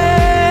में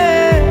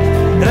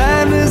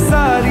रैन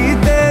सारी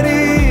तेरी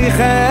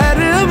खैर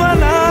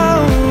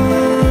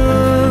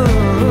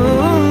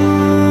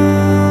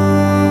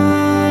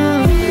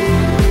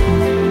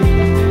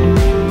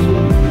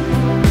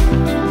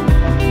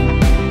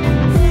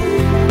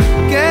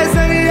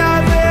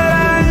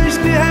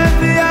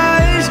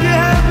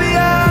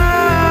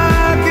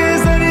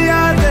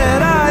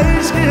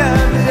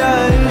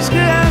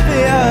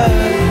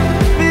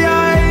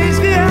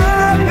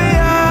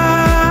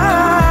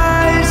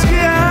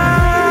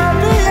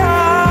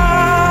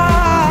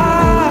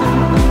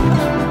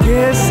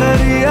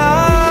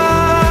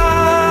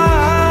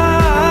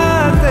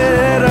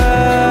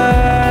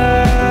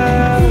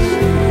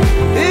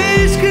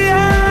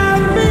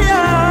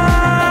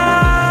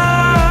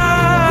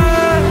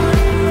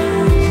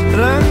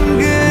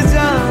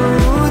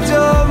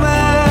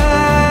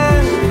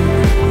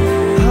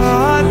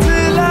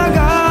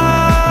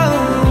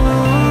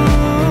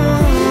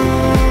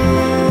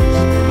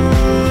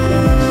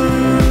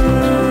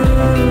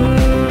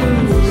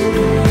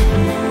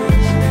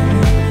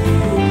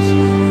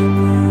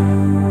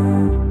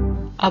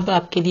अब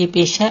आपके लिए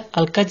पेश है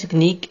अलका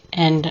याग्निक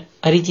एंड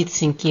अरिजीत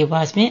सिंह की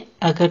आवाज में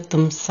अगर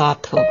तुम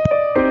साथ हो।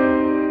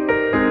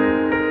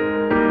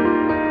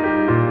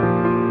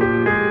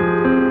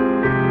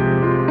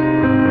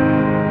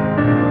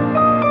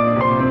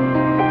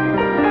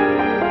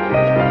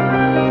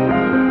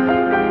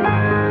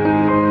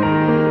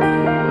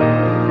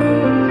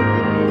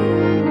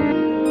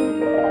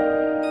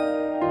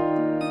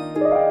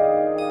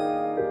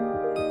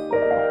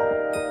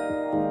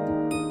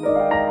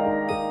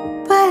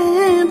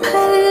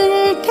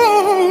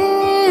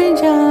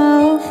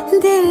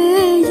 दिल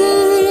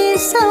ये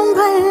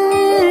संभल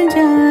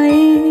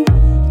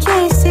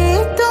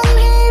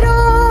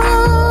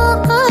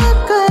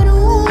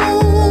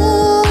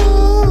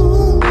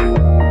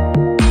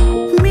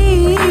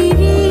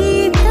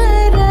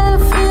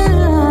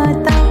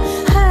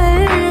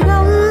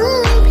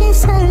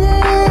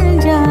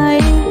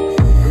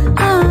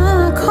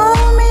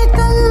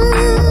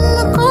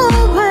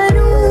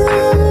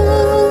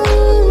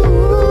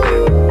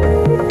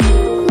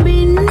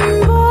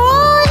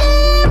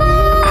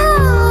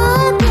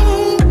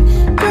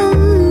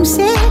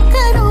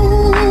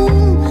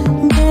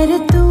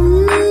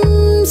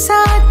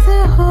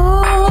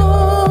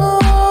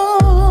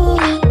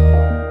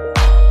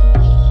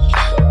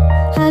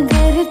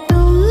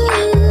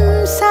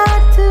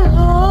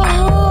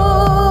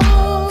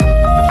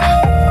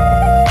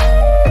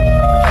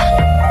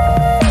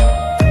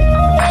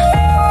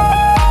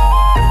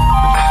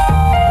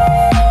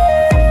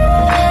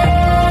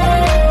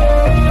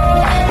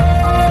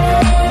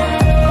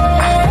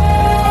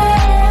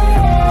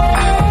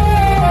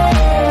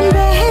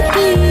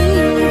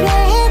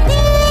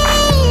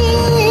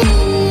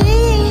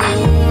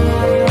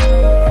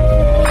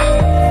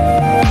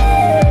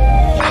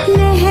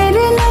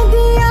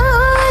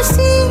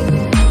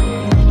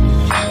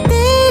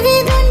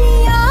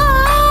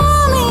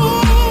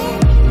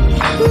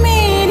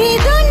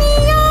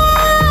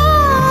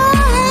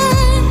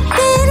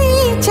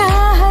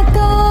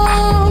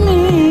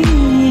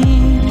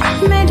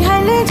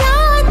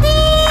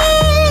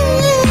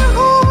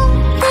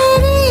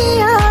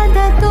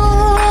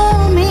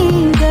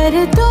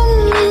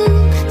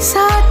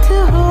साथ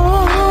हो।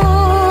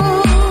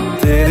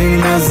 तेरी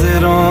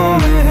नजरों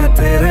में है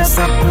तेरे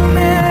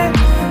सपने,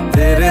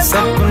 तेरे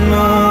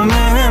सपनों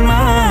में है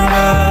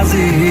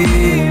नाराजी।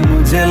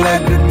 मुझे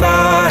लगता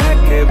है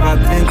कि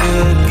बातें दिल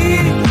की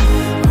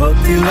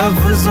होती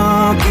लफ्जों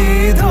की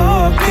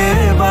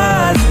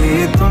धोखेबाजी।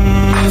 तुम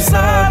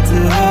साथ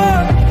हो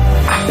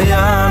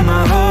या ना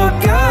हो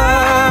क्या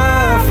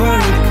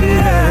फर्क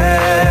है,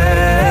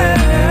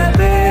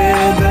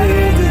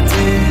 बेदर्द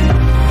थी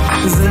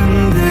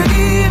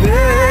जिंदगी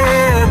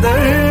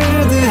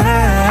बेदर्द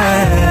है।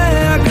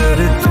 अगर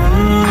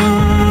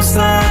तुम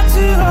साथ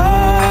हो,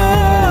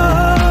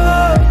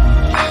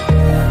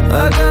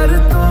 अगर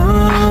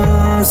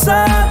तुम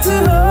साथ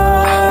हो।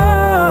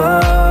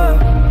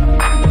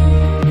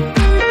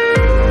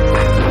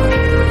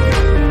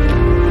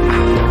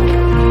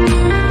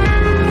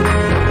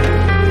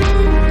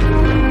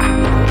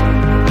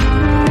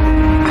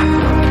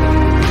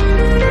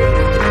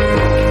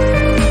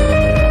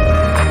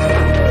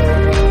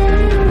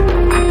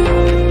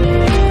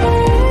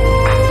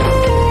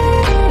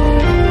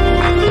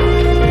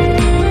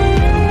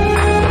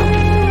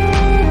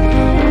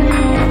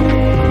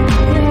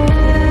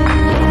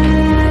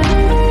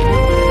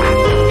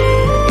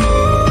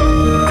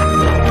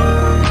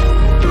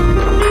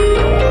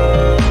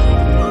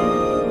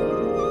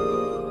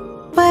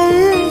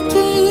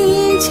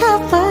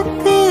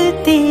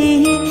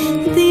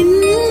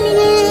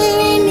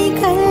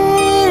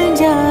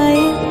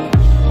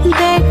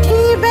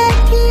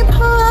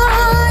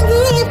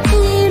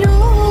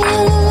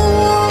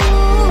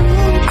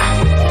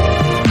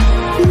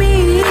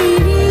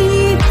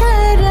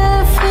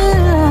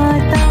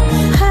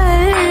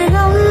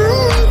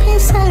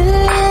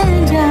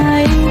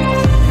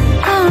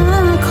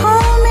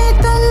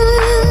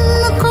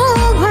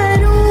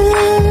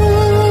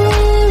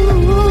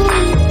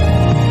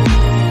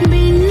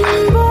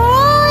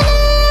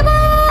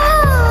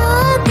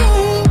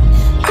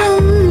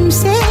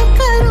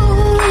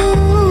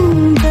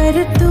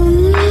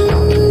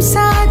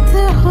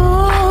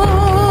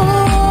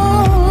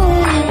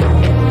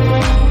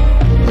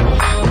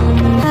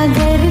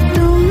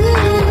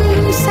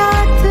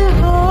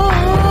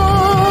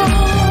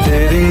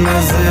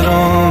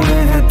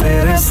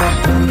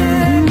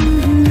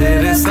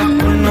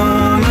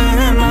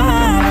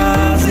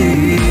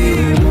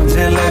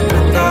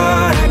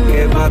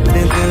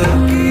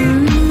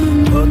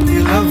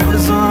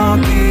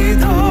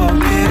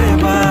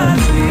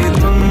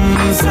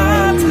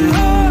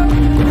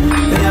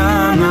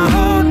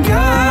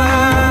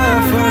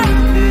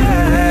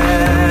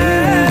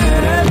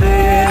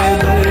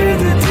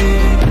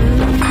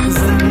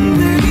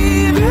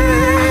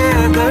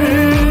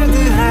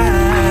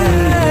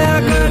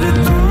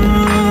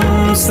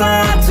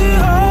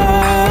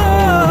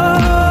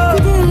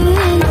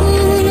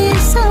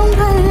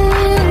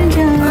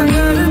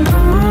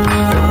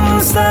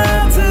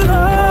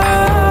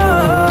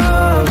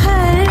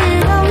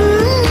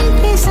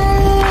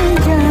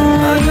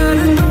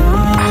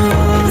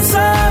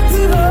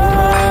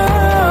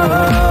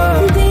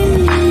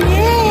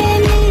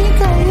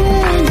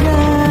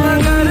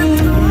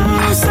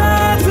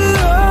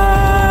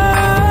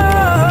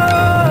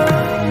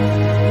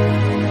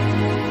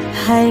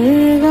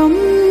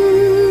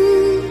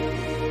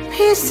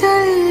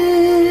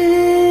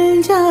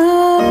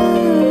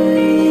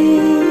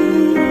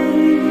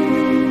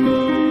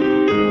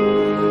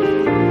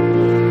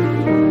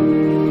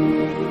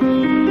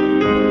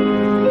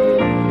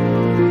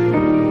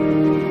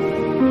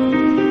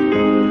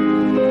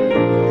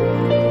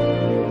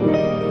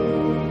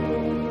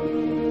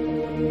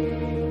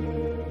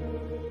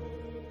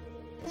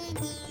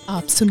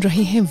 सुन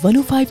रहे हैं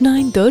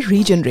 1059 द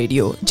रीजन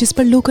रेडियो, जिस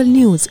पर लोकल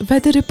न्यूज,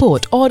 वेदर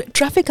रिपोर्ट और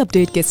ट्रैफिक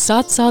अपडेट के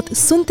साथ साथ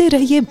सुनते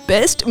रहिए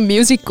बेस्ट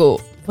म्यूजिक को।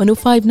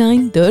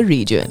 1059 द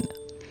रीजन।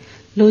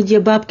 लो जी,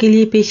 अब आपके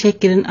लिए पेश है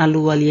किरण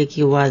आहलूवालिया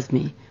की आवाज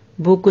में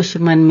वो कुछ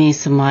मन में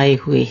समाये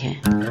हुए हैं।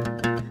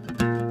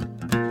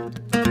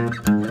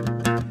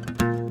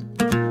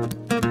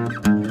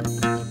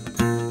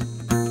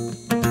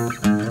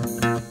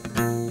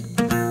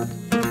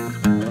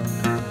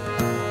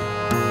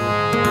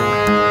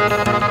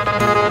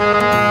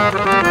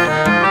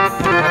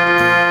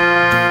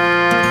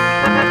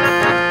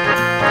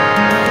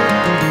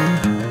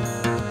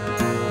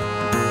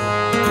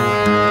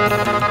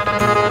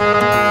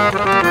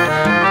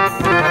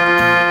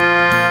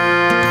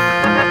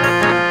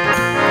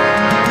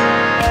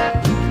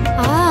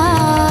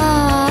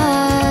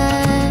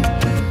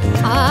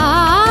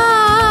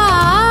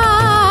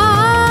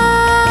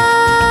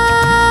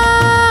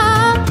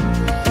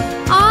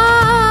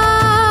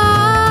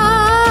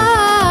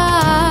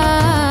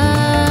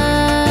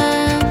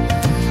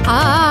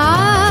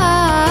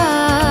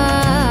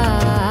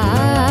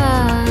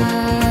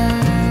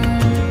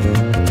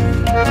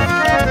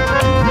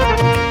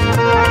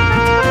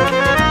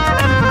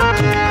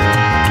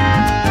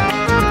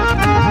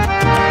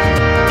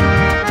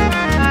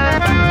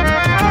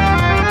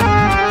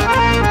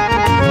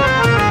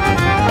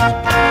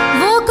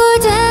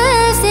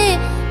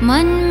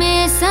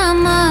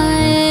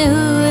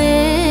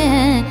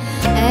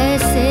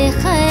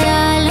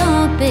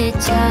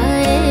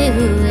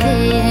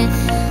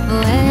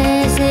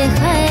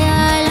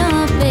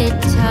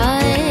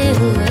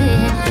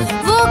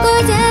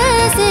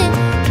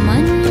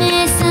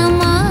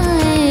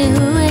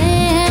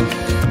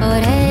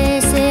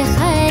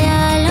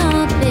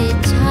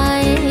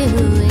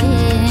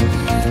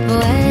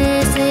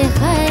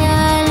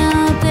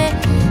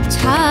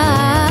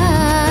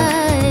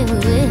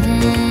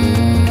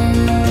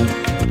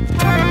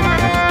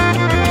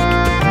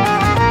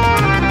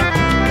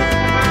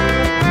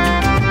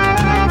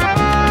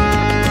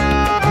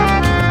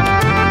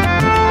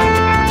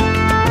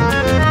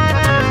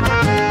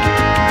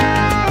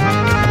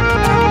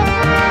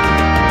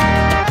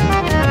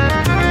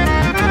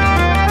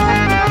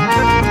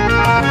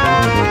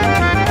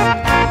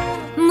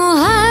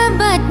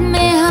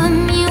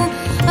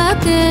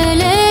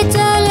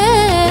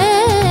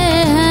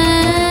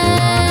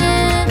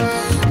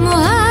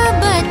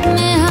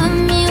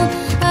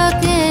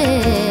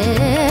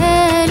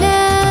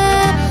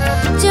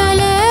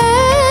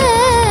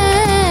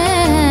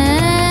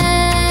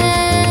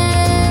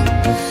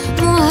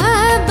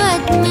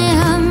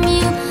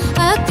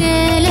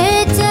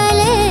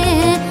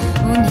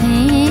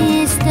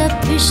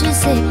 तपिश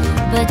से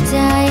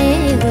बचाए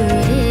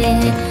हुए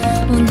हैं,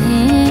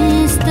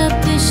 उन्हें इस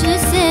तपिश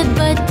से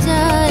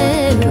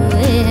बचाए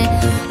हुए हैं।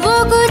 वो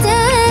कुछ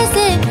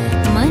ऐसे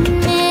मन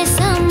में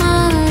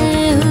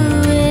समाए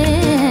हुए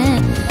हैं,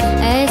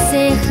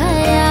 ऐसे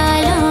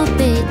ख्यालों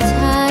पे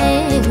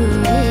छाए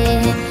हुए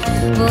हैं,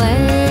 वो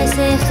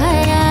ऐसे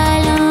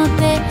ख्यालों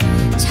पे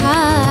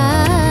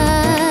छाए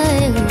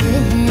हुए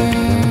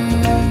हैं।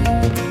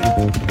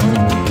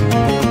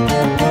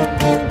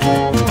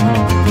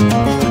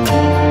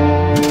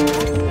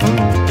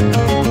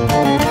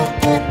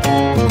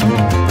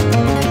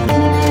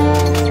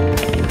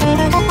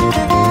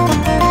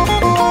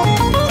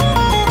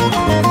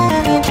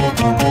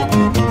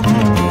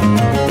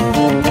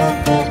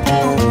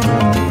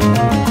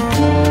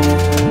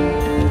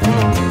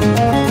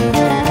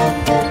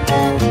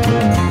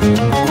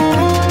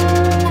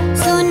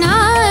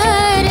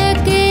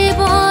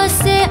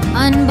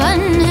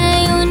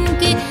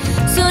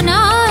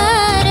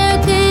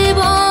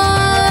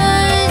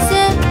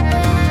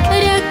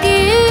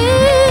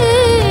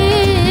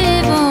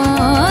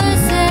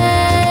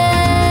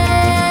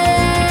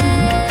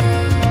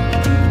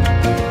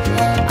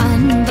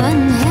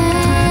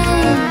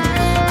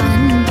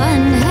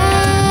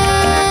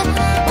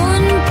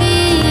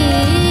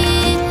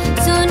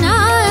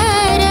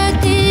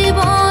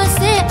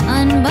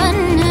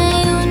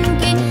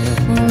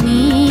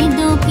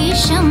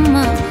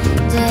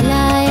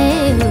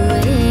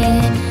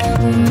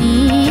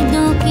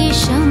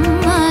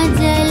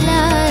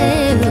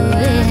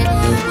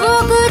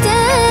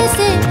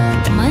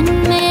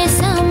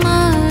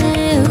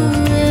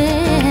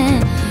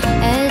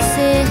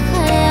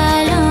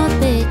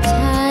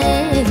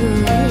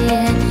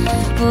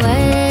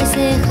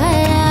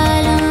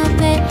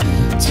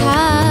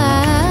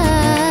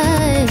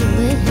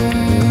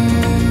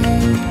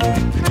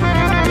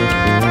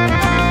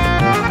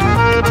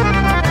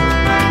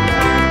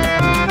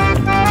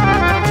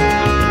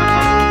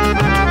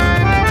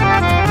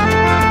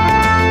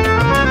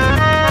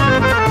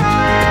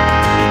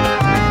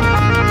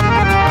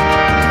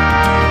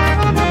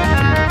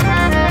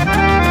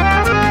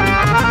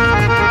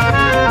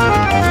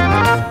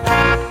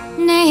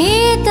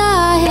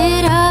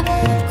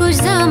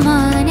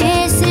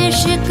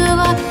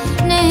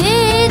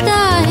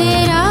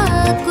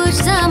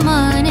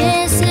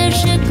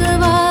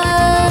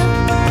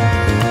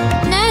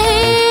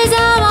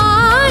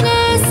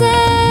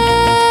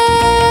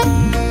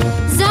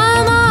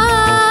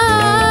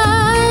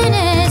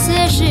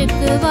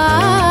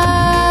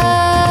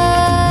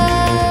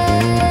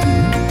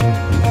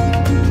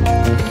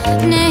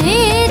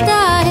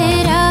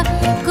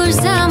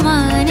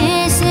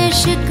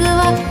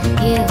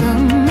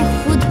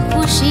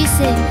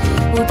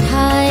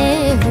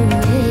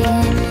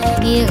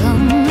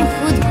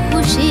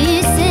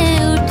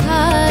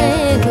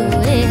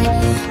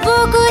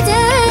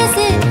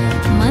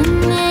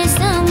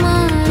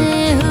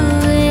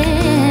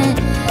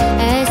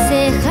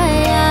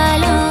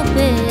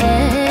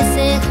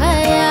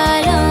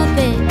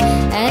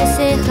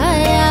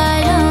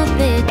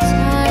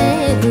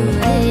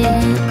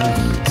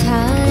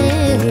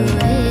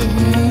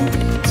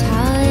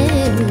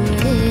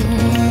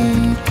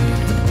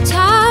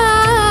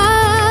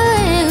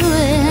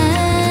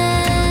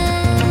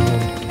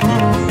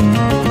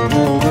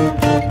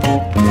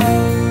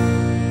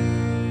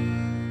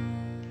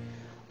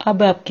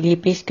 अब आपके लिए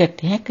पेश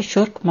करते हैं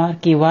किशोर कुमार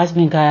की आवाज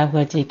में गाया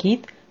हुआ ये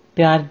गीत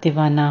प्यार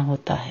दीवाना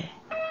होता है।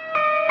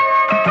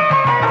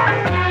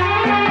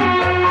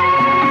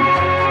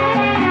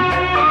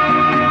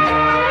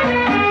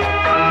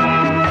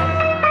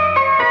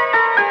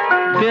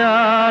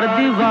 प्यार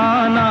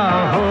दीवाना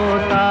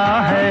होता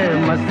है,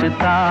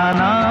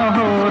 मस्ताना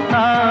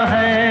होता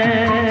है,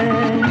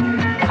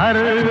 हर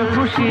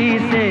खुशी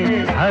से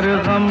हर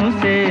गम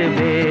से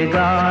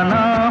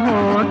बेगाना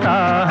होता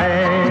है।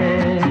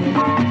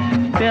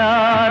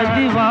 प्यार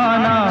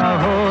दीवाना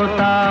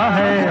होता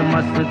है,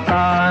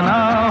 मस्ताना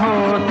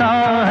होता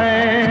है,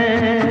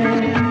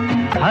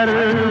 हर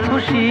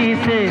खुशी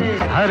से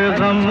हर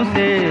गम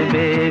से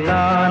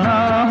बेगाना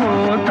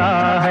होता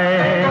है।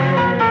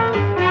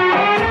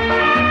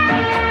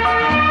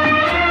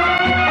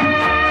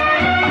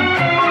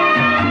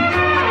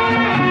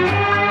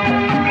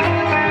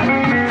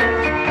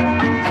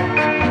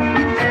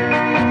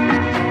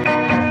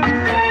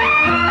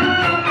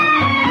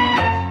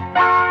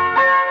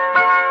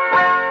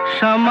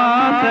 क्षमा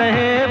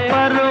कहे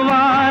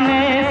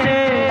परवाने से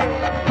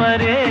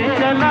परे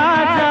चला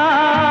जा,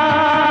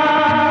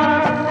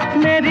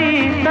 मेरी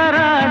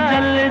तरह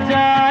जल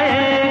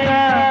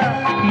जाएगा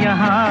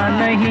यहाँ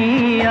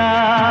नहीं आ।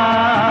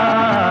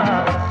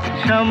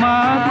 क्षमा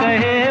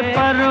कहे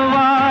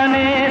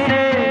परवाने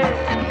से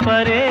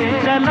परे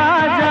चला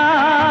जा,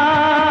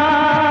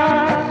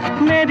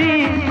 मेरी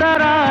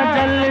तरह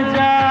जल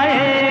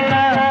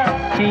जाएगा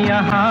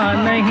यहाँ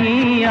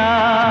नहीं आ।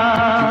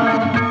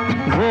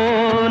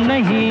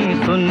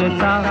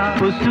 सुनता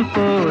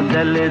उसको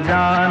जल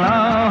जाना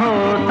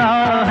होता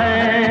है,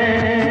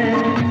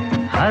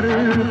 हर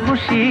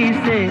खुशी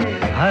से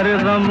हर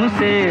गम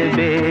से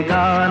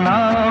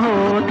बेगाना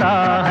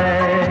होता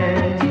है।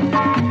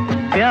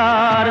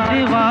 प्यार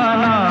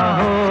दीवाना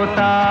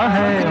होता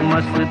है,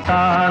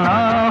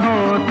 मस्ताना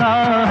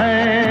होता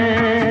है।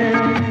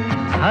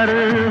 हर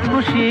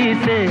खुशी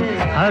से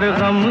हर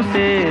गम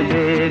से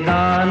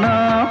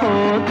बेगाना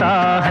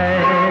होता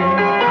है।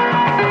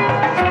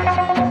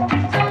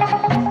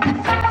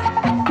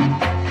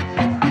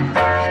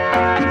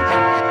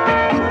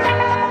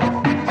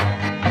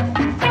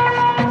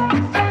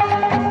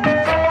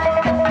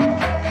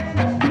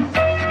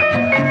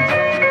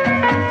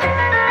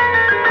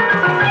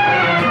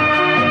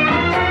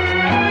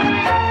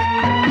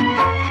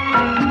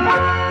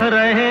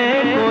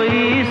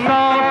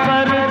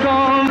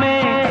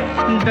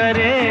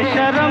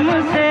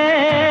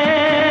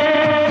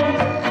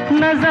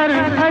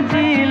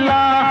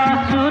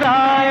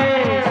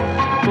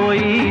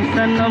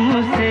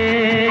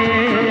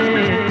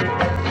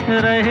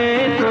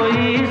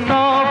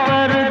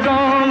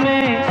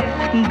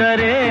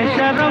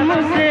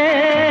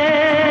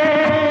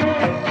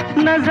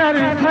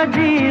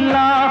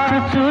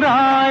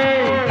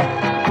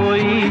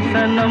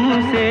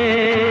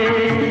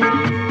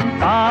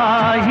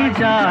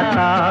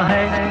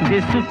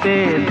 जिस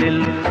पे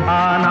दिल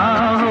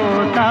आना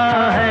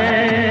होता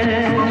है।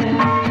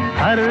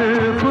 हर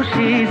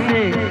खुशी से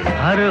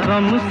हर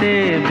गम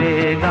से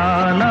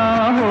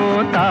बेगाना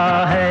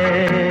होता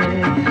है।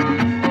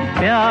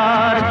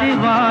 प्यार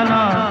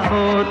दीवाना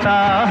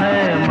होता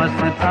है,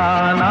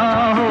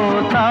 मस्ताना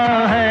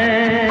होता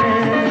है।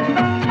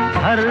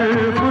 हर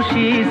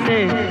खुशी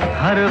से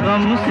हर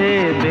गम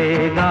से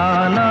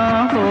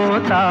बेगाना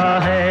होता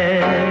है।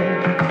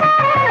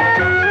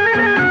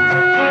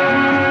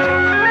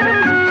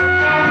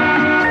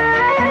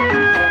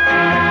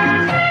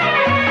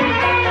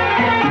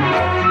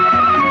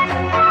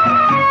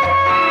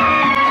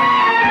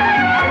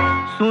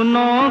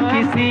 सुनो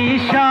किसी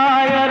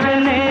शायर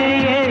ने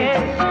ये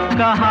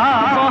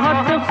कहा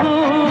बहुत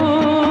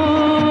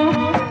खूब,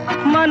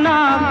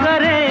 मना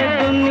करे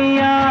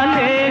दुनिया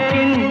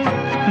लेकिन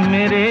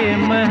मेरे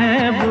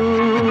महबूब।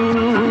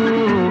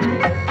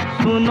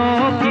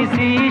 सुनो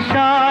किसी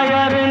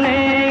शायर ने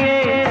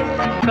ये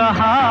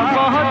कहा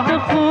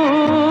बहुत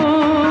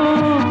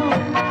खूब,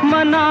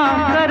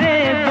 मना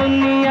करे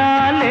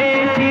दुनिया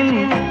लेकिन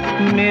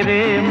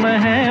मेरे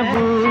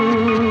महबूब।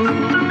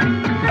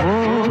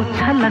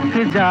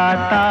 लग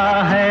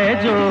जाता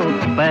है जो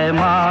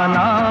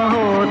पैमाना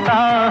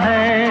होता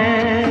है।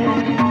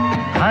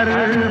 हर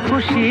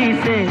खुशी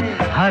से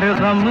हर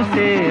गम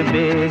से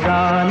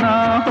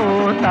बेगाना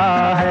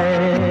होता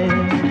है।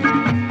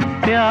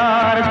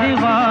 प्यार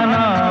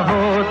दीवाना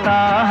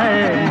होता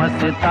है,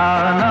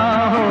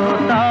 मस्ताना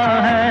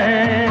होता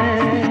है।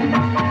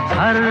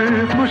 हर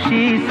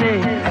खुशी से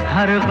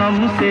हर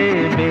गम से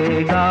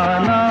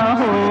बेगाना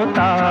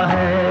होता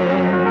है।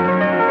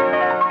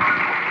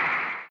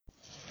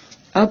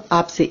 अब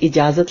आपसे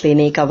इजाजत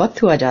लेने का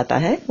वक्त हुआ जाता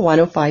है।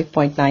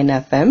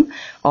 105.9 FM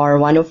और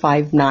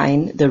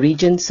 105.9 द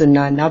रीजन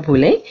सुनना ना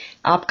भूलें।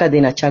 आपका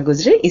दिन अच्छा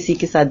गुजरे, इसी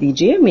के साथ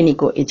दीजिए मिनी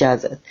को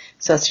इजाजत।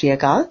 सत श्री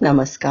अकाल,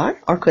 नमस्कार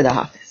और खुदा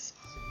हाफिज।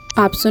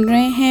 आप सुन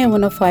रहे हैं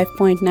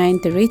 105.9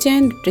 the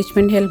region,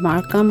 Richmond Hill,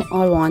 Markham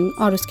और वॉन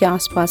और उसके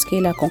आसपास के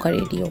इलाकों का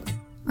रेडियो।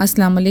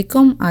 अस्सलाम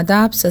वालेकुम,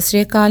 आदाब, सत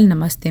श्री अकाल,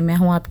 नमस्ते। मैं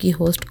हूं आपकी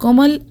होस्ट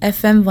कोमल।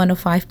 FM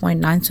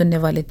 105.9 सुनने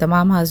वाले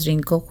तमाम हाजरीन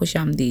को खुश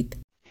आमदीद।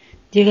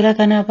 जिगरा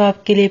का नाम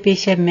आपके लिए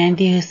पेश है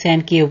मेहदी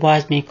हुसैन की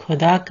आवाज में,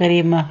 खुदा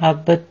करे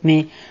मोहब्बत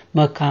में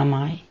मकाम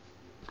आए।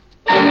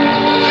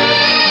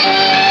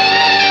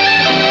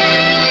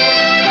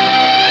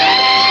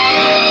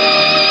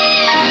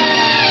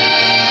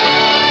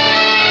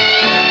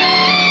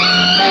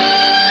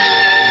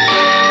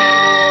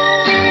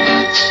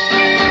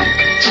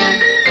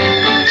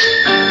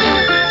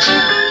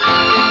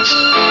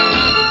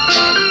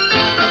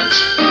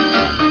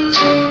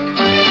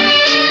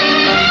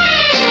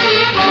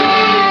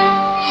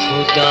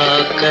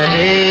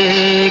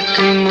 करे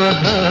कि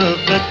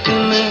मोहब्बत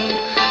में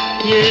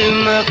ये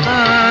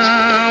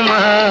मकाम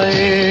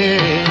आए।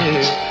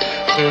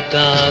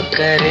 खुदा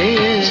करे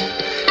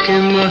कि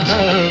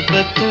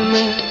मोहब्बत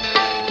में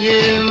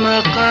ये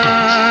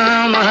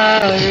मकाम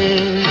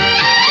आए।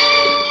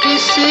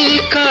 किसी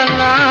का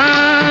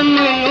नाम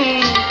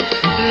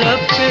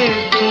लब पे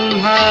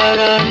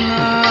तुम्हारा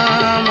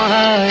नाम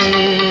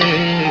आए।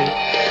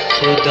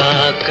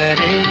 खुदा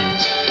करे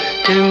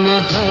कि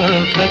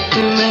मोहब्बत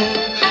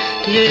में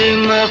ये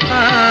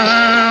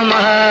मकाम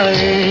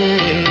आए।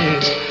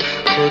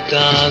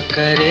 खुदा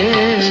करे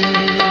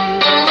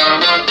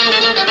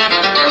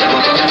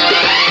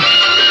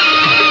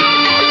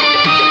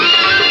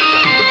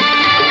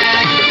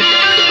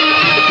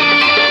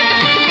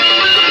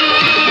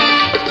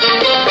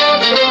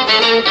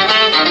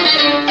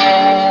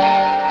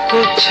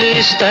कुछ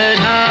इस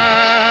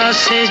तरह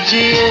से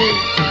जिए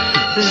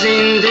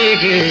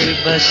जिंदगी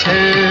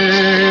बसर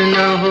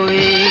न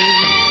हुई।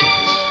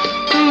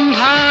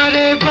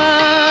 तुम्हारे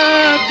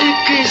बाद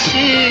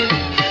किसी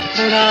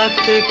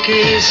रात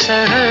की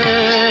सहर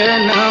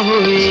न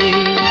हुई,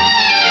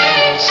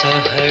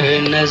 सहर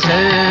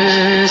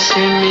नजर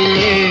से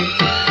मिले,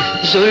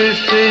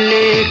 जुल्फ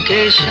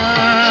लेके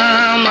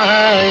शाम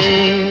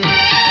आए,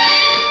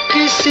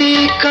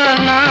 किसी का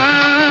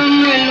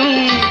नाम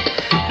लूं,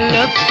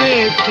 लब पे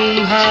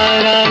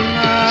तुम्हारा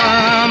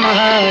नाम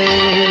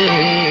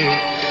आए,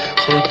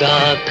 खुदा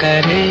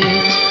करे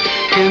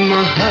कि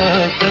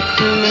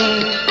मोहब्बत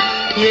में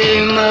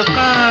ये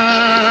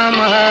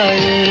मकाम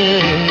आए,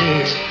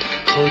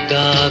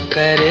 खुदा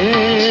करे।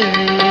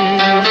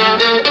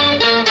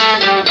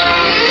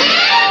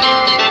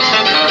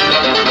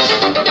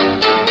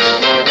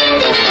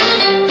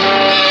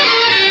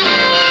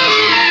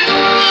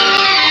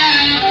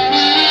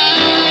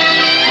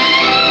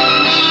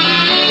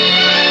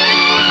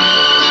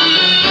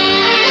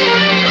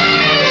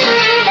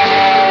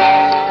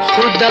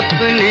 खुद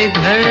अपने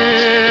घर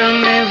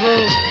में वो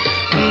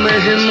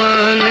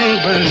मेहमान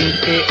बन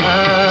के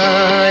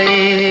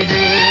आए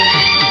हैं,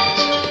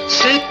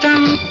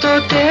 सितम तो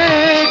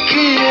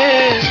देखिए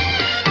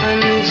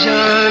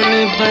अनजान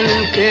बन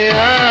के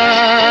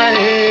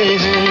आए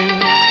हैं,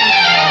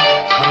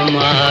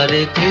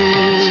 हमारे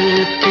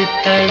दिल की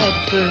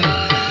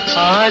तड़प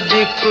आज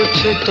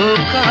कुछ तो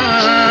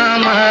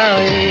काम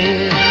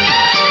आए,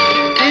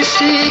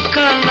 किसी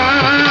का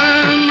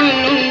नाम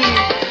लूं,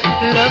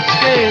 लब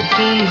पे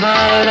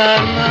तुम्हारा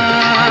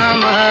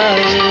नाम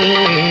आए,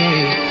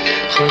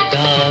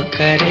 खुदा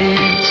करे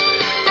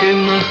कि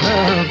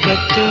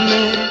मोहब्बत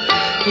में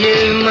ये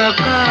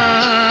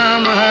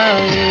मकाम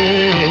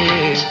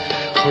आए,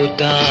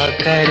 खुदा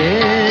करे।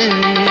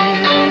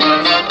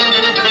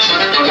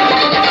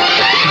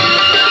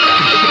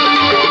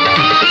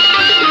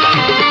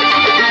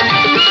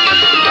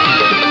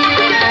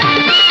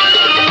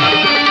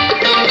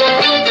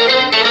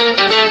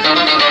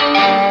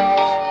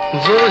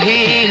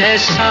 वही है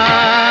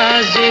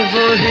साज,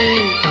 वही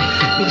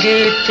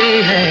गीत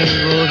है,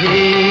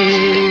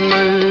 वही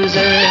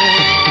मंजर,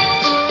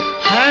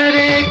 हर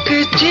एक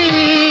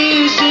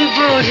चीज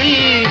वही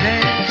है,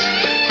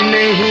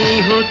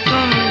 नहीं हो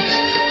तुम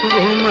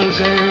वो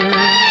मगर,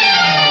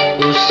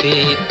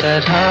 उसी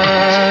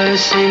तरह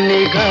से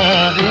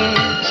निगाहें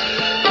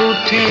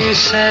उठी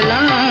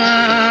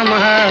सलाम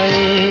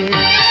आए,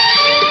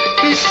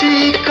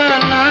 किसी का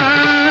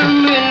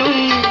नाम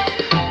लूं,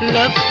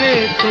 लब पे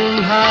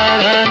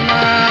तुम्हारा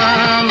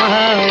नाम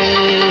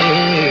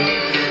आए,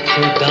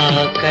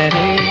 खुदा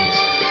करे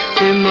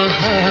कि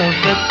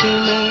मोहब्बत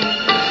में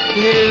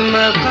ये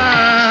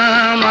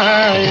मकाम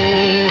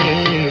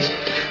आए,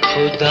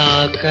 खुदा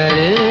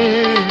करे।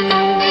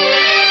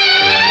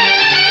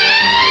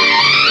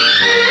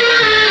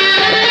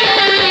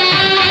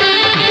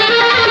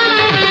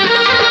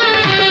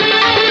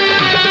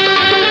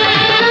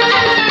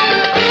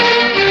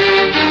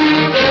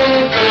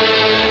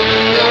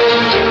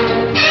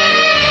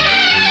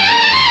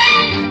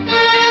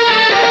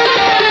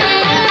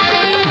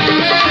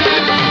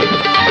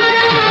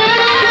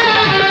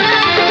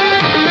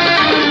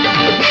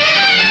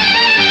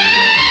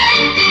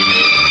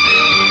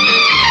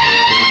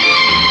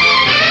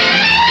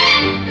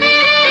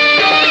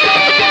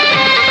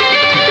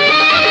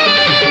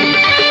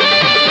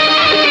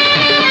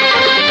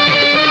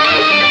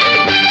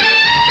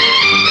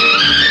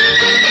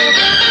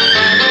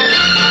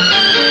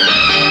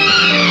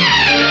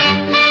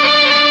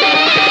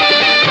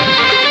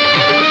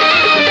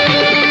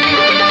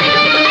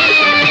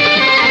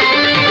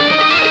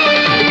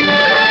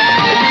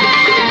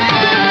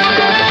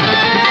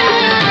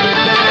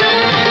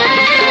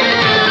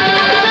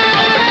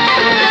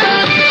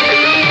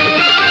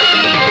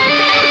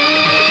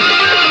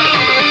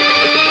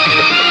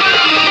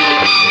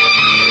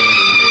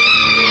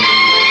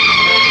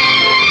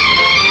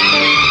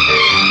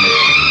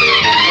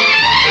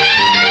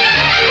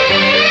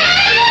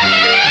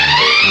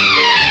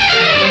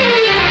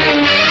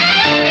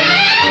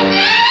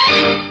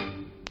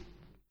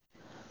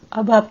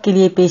 अब आपके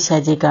लिए पेश है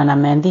जी गाना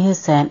मेहंदी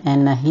हुसैन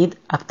एंड नाहिद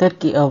अख्तर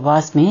की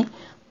आवाज में,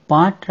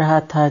 बांट रहा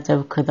था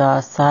जब खुदा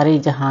सारे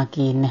जहां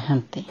की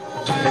नेमतें।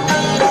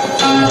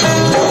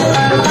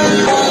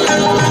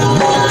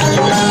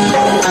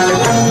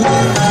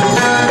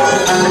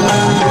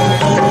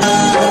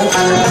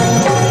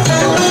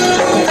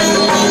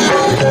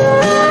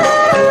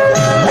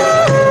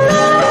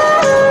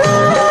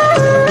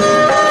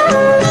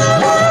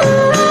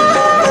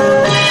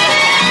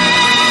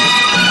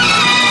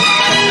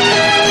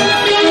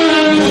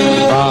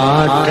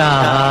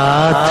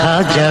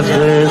 जब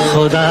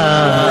खुदा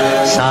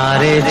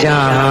सारे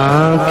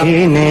जहां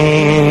की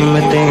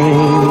नेमतें,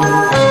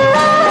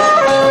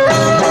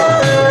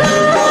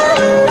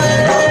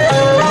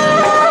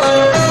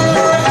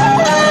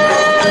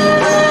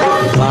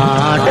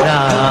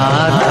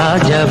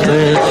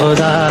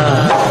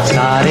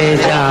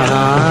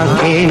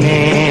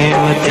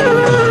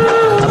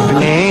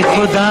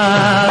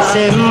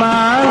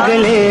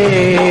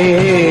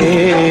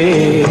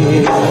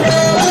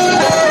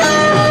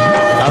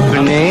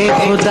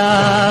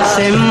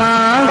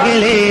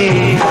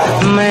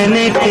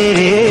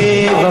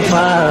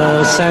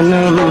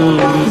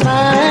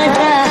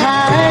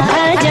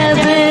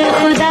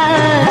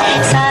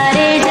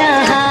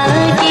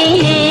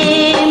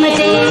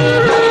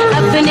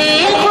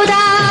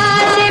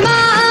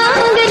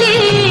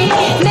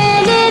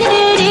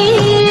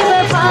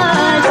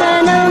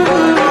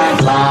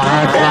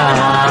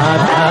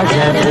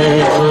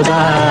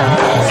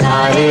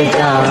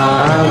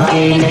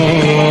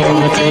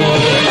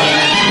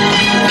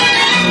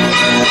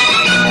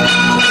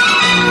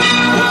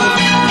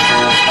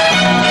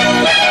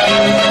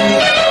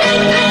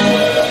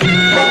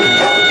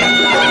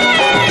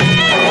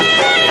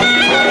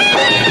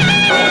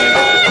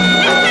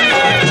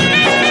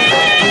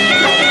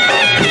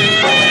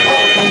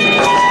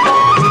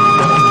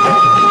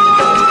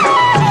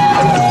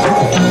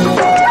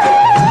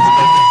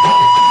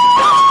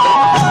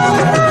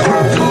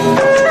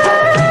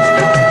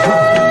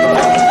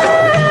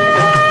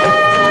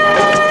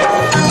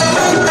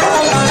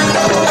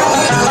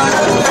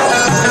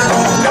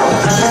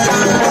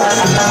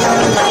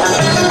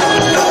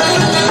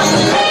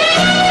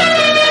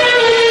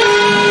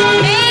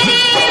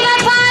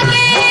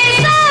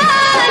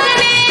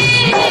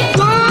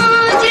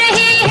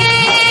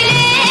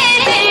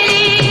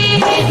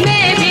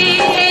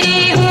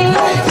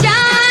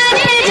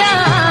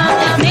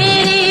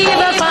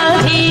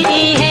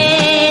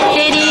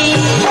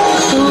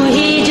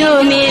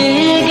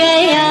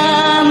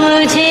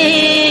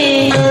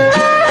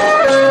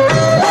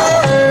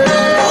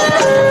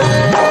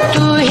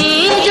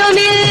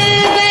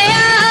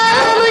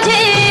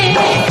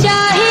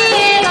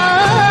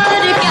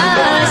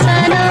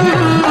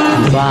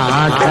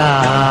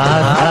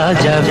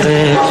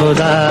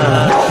 खुदा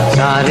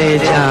सारे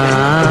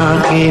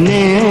जहां की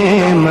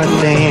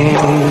नेमतें।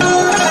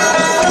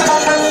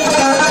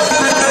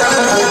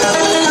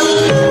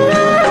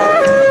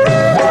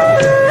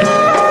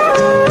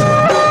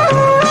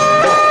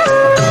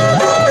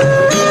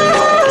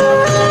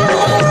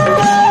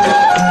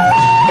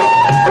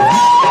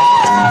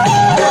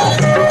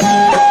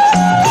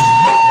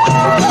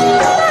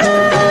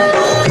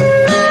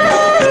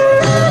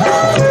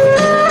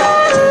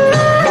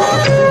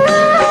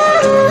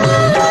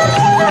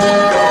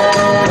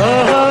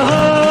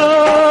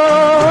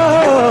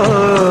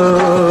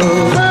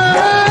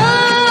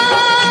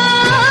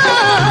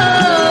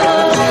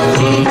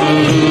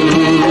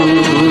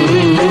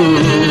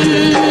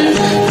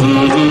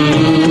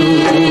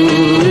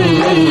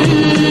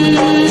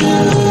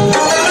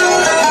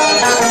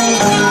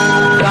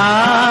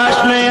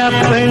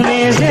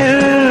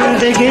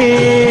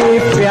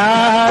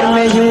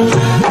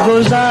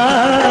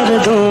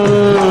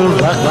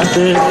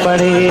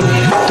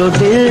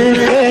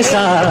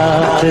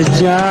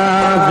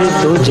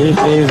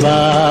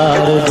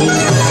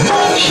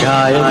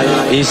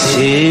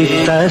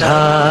 इसी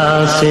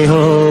तरह से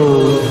हो,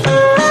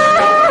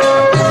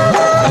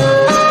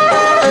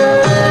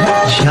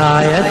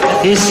 शायद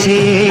इसी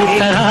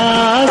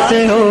तरह से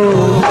हो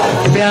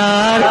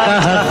प्यार का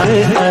हक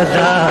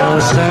अदा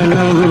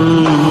सनम।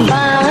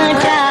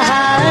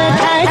 चाहा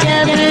था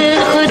जब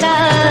खुदा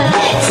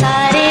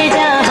सारे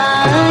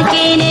जहां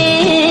की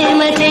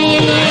नेमतें।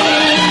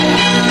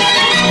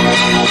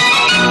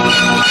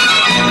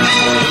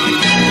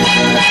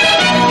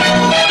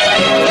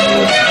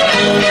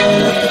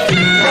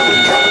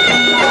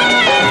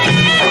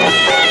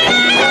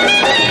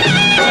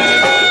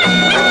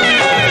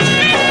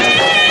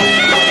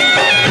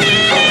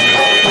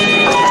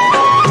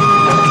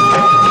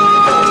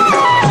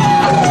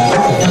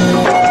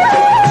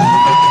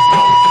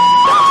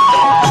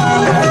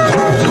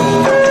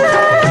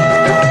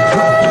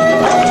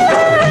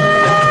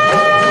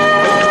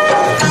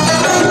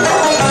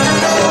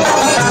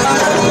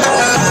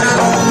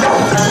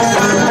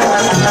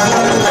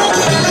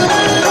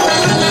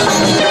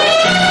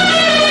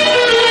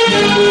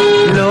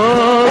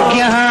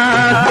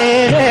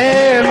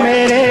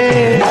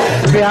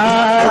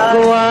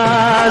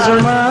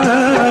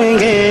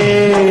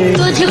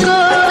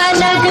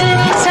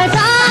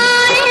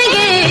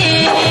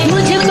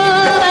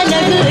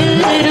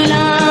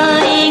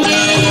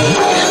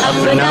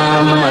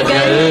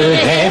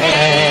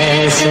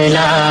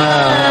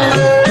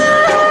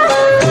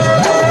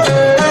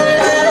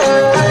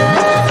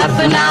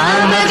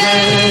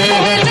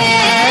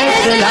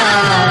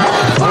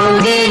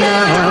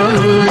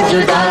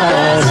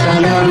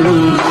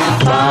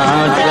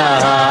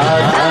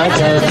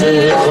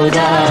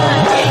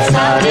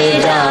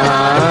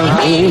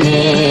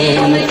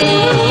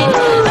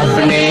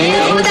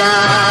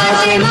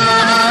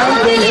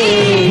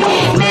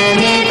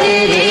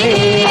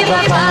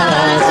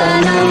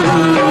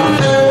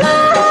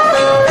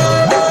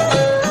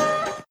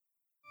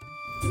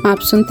 आप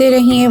सुनते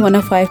रहिए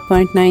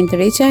 105.9 द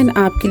रीजन,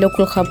 आपकी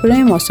लोकल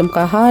खबरें, मौसम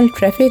का हाल,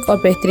 ट्रैफिक और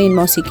बेहतरीन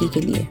मौसीकी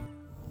के लिए।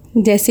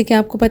 जैसे कि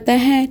आपको पता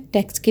है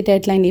टैक्स की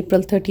डेडलाइन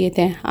अप्रैल 30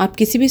 है। आप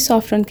किसी भी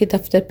सॉफ्ट रन के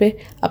दफ्तर पे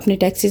अपने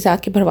टैक्सेस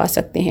आके भरवा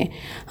सकते हैं।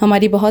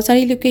 हमारी बहुत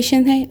सारी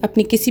लोकेशन हैं,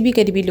 अपनी किसी भी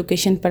करीबी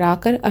लोकेशन पर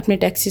आकर अपने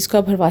टैक्सेस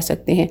को भरवा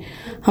सकते हैं।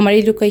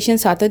 हमारी लोकेशन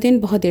 7 दिन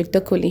बहुत देर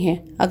तक खुली हैं।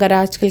 अगर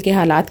आजकल के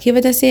हालात की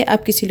वजह से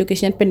आप किसी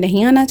लोकेशन पर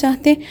नहीं आना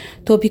चाहते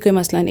तो भी कोई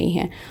मसला नहीं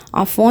है।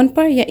 आप फ़ोन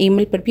पर या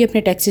ईमेल पर भी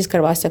अपने टैक्सेस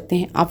करवा सकते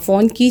हैं। आप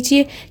फ़ोन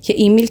कीजिए या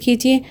ईमेल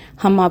कीजिए,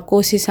 हम आपको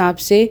उस हिसाब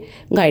से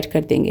गाइड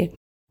कर देंगे।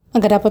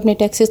 अगर आप अपने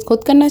टैक्सेस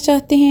खुद करना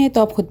चाहते हैं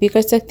तो आप खुद भी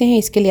कर सकते हैं।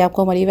 इसके लिए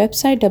आपको हमारी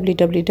वेबसाइट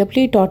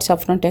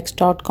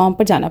www.saffrontax.com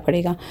पर जाना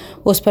पड़ेगा।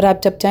 उस पर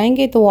आप जब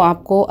जाएंगे तो वो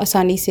आपको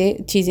आसानी से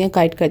चीज़ें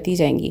गाइड कर दी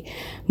जाएंगी।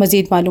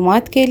 मज़ीद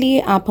मालूमात के लिए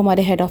आप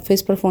हमारे हेड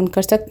ऑफिस पर फ़ोन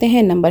कर सकते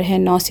हैं। नंबर है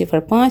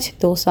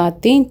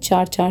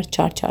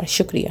 905-273-4444।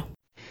 शुक्रिया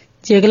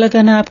जी। अगला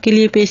गाना आपके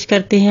लिए पेश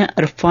करते हैं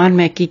अरफान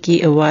मैकी की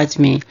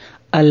आवाज़ में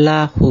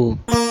अल्लाह हू।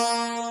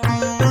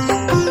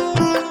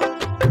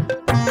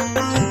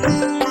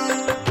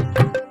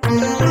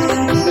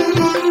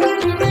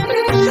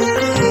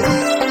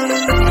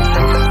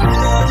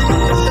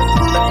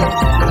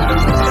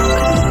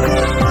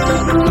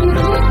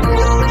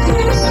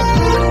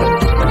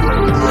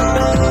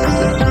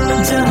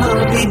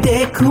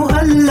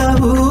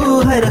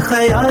 हर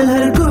ख्याल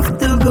हर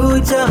गुफ्तगू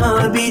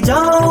जहाँ भी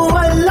जाऊँ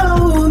अल्लाह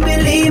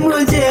मिली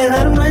मुझे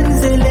हर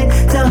मंजिले।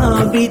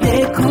 जहाँ भी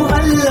देखूँ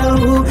अल्लाह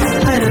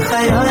हर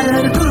ख्याल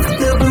हर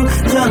गुफ्तगू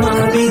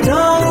जहाँ भी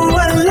जाऊँ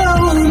अल्लाह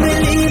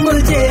मिली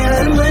मुझे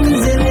हर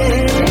मंजिले।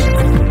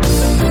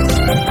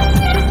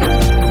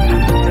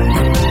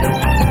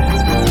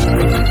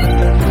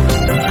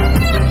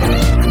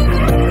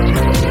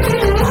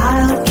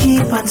 I'll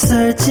keep on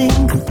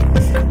searching,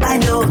 I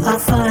know I'll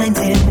find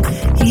him.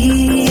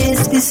 He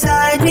is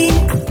beside me,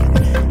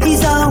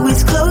 he's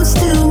always close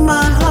to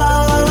my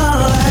heart.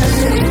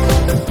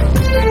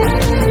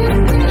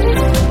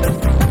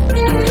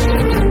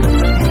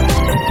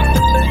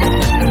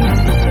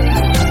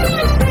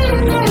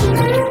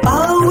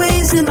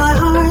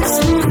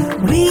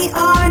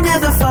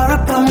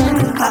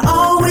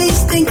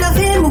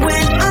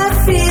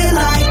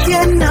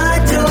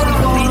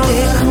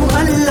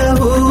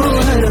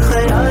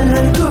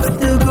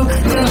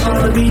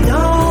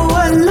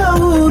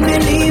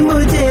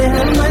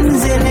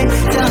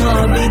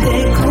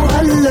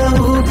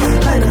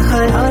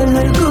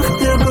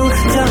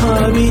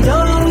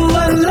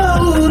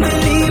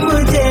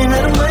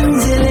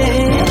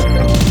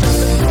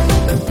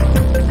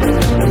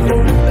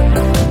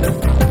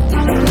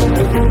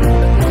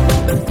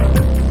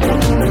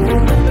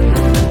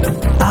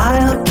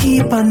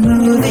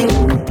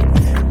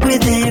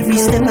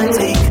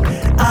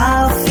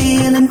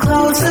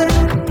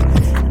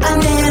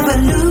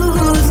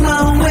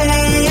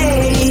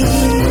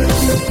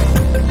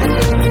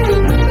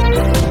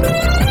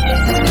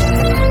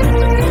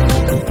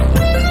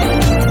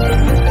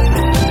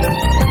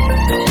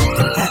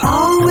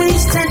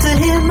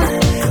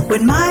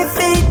 When my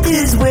faith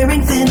is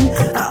wearing thin,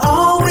 I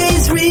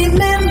always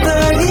remember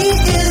He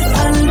is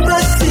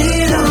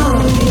Al-Basir.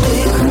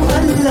 देखूं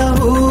अल्लाह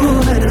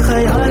हर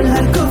ख्याल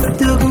हर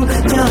गुफ्तगू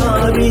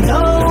जहाँ भी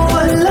जाऊं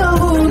अल्लाह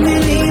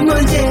मिली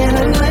मुझे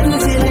हर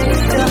मंजिल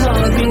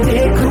जहाँ भी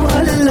देखूं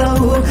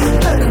अल्लाह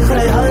हर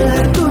ख्याल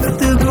हर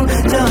गुफ्तगू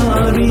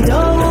जहाँ भी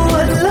जाऊं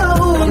अल्लाह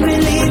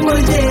मिली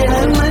मुझे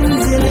हर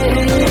मंजिल.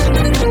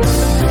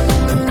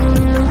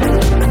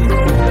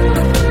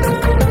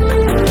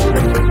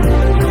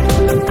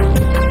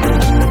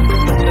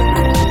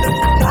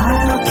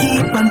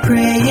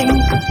 Praying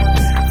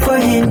for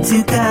Him to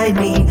guide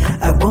me.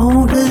 I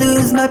won't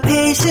lose my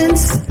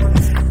patience.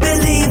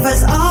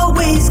 Believers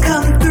always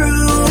come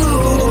through.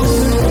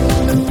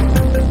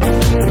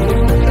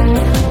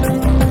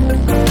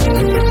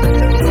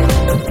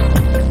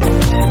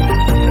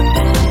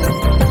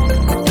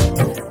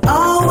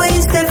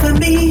 Always there for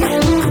me,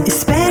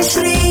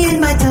 especially in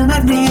my time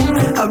of need.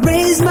 I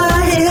raise my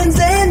hands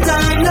and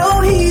I know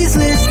He's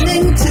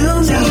listening to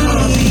me.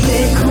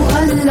 देखूं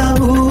अल्लाह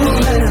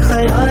हर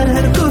ख्याल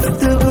हर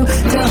गुफ्तगू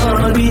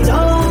जहाँ भी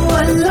जाऊं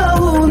अल्लाह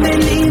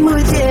मिली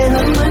मुझे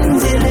हर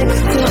मंजिल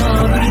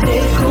जहाँ भी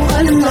देखूं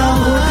अल्लाह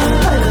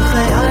हर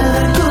ख्याल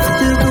हर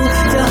गुफ्तगू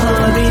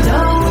जहाँ भी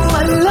जाऊं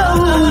अल्लाह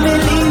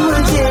मिली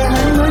मुझे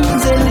हर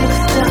मंजिल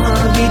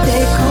जहाँ भी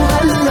देखूं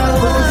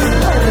अल्लाह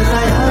हर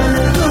ख्याल हर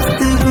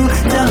गुफ्तगू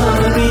जहाँ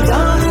भी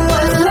जाऊं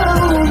अल्लाह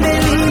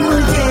मिली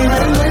मुझे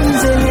हर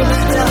मंजिल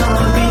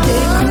जहाँ भी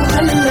देखूं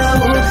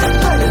अल्लाह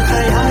हर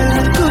ख्याल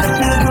हर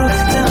गुफ्तगू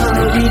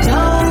जहाँ भी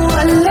जाऊं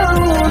अल्लाह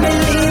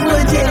मिली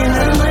मुझे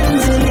हर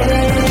मंजिल.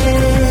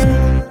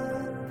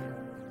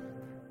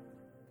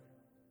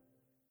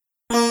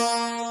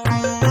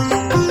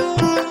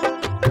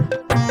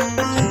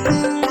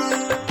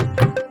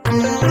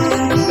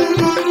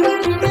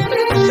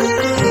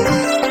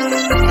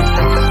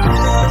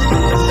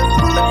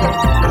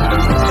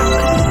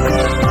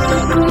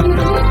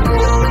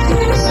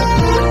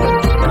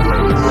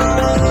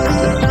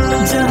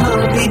 जहाँ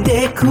भी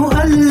देखूं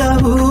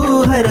अल्लाह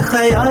हर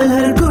ख्याल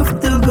हर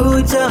गुफ्तगू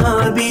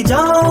जहाँ भी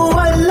जाऊं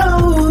अल्लाह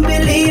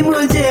मिली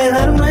मुझे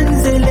हर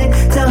मंजिल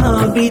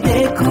जहाँ भी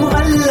देखूं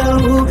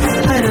अल्लाह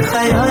हर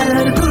ख्याल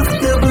हर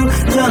गुफ्तगू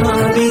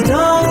जहाँ भी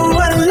जाऊं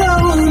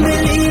अल्लाह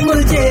मिली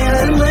मुझे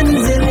हर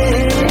मंजिल.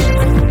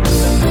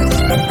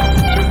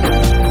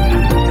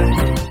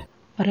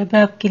 और अब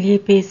आपके लिए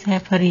पेश है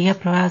फरिया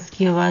प्रवास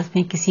की आवाज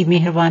में किसी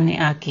मेहरबान ने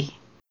आके.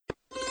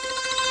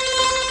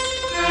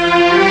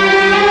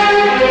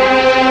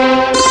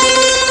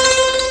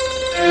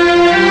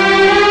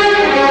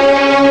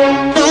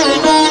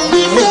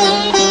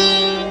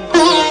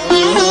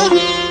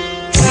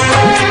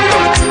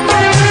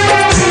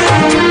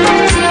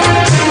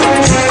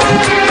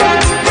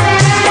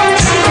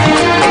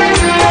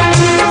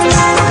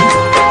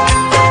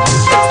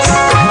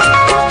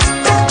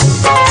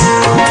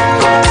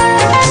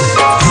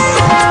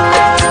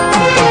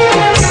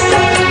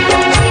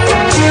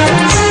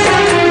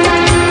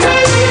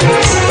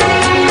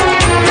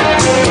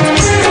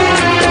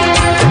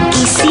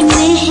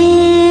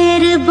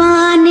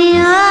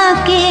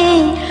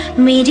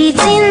 मेरी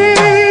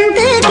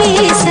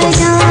जिंदगी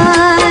सजा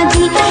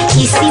दी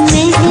किसी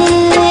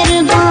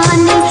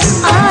मेहरबान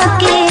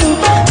आके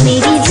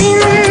मेरी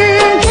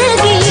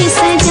जिंदगी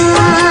सजा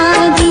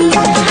दी.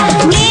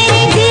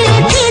 मेरे दिल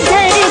की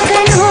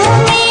धड़कनों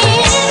में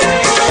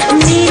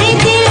मेरे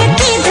दिल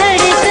की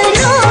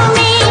धड़कनों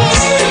में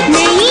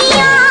नई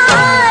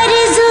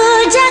आरज़ू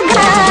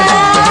जगा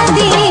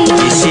दी.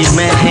 किसी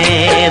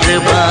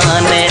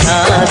मेहरबान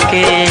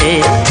आके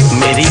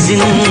मेरी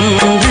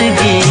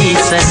जिंदगी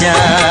सजा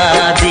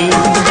दी.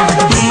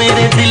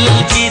 मेरे दिल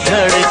की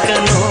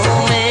धड़कनों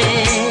में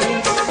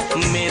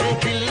मेरे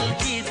दिल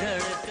की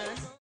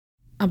धड़कनों.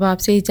 अब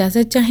आपसे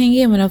इजाज़त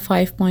चाहेंगे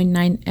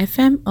 105.9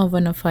 FM और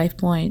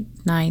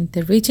 105.9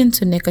 द रीजन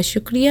सुनने का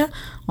शुक्रिया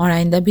और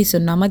आइंदा भी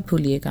सुनना मत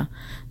भूलिएगा.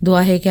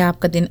 दुआ है कि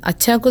आपका दिन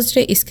अच्छा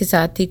गुजरे. इसके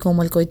साथ ही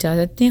कोमल को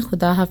इजाज़त दें.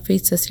 खुदा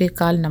हाफिज़. सत श्री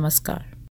अकाल. नमस्कार.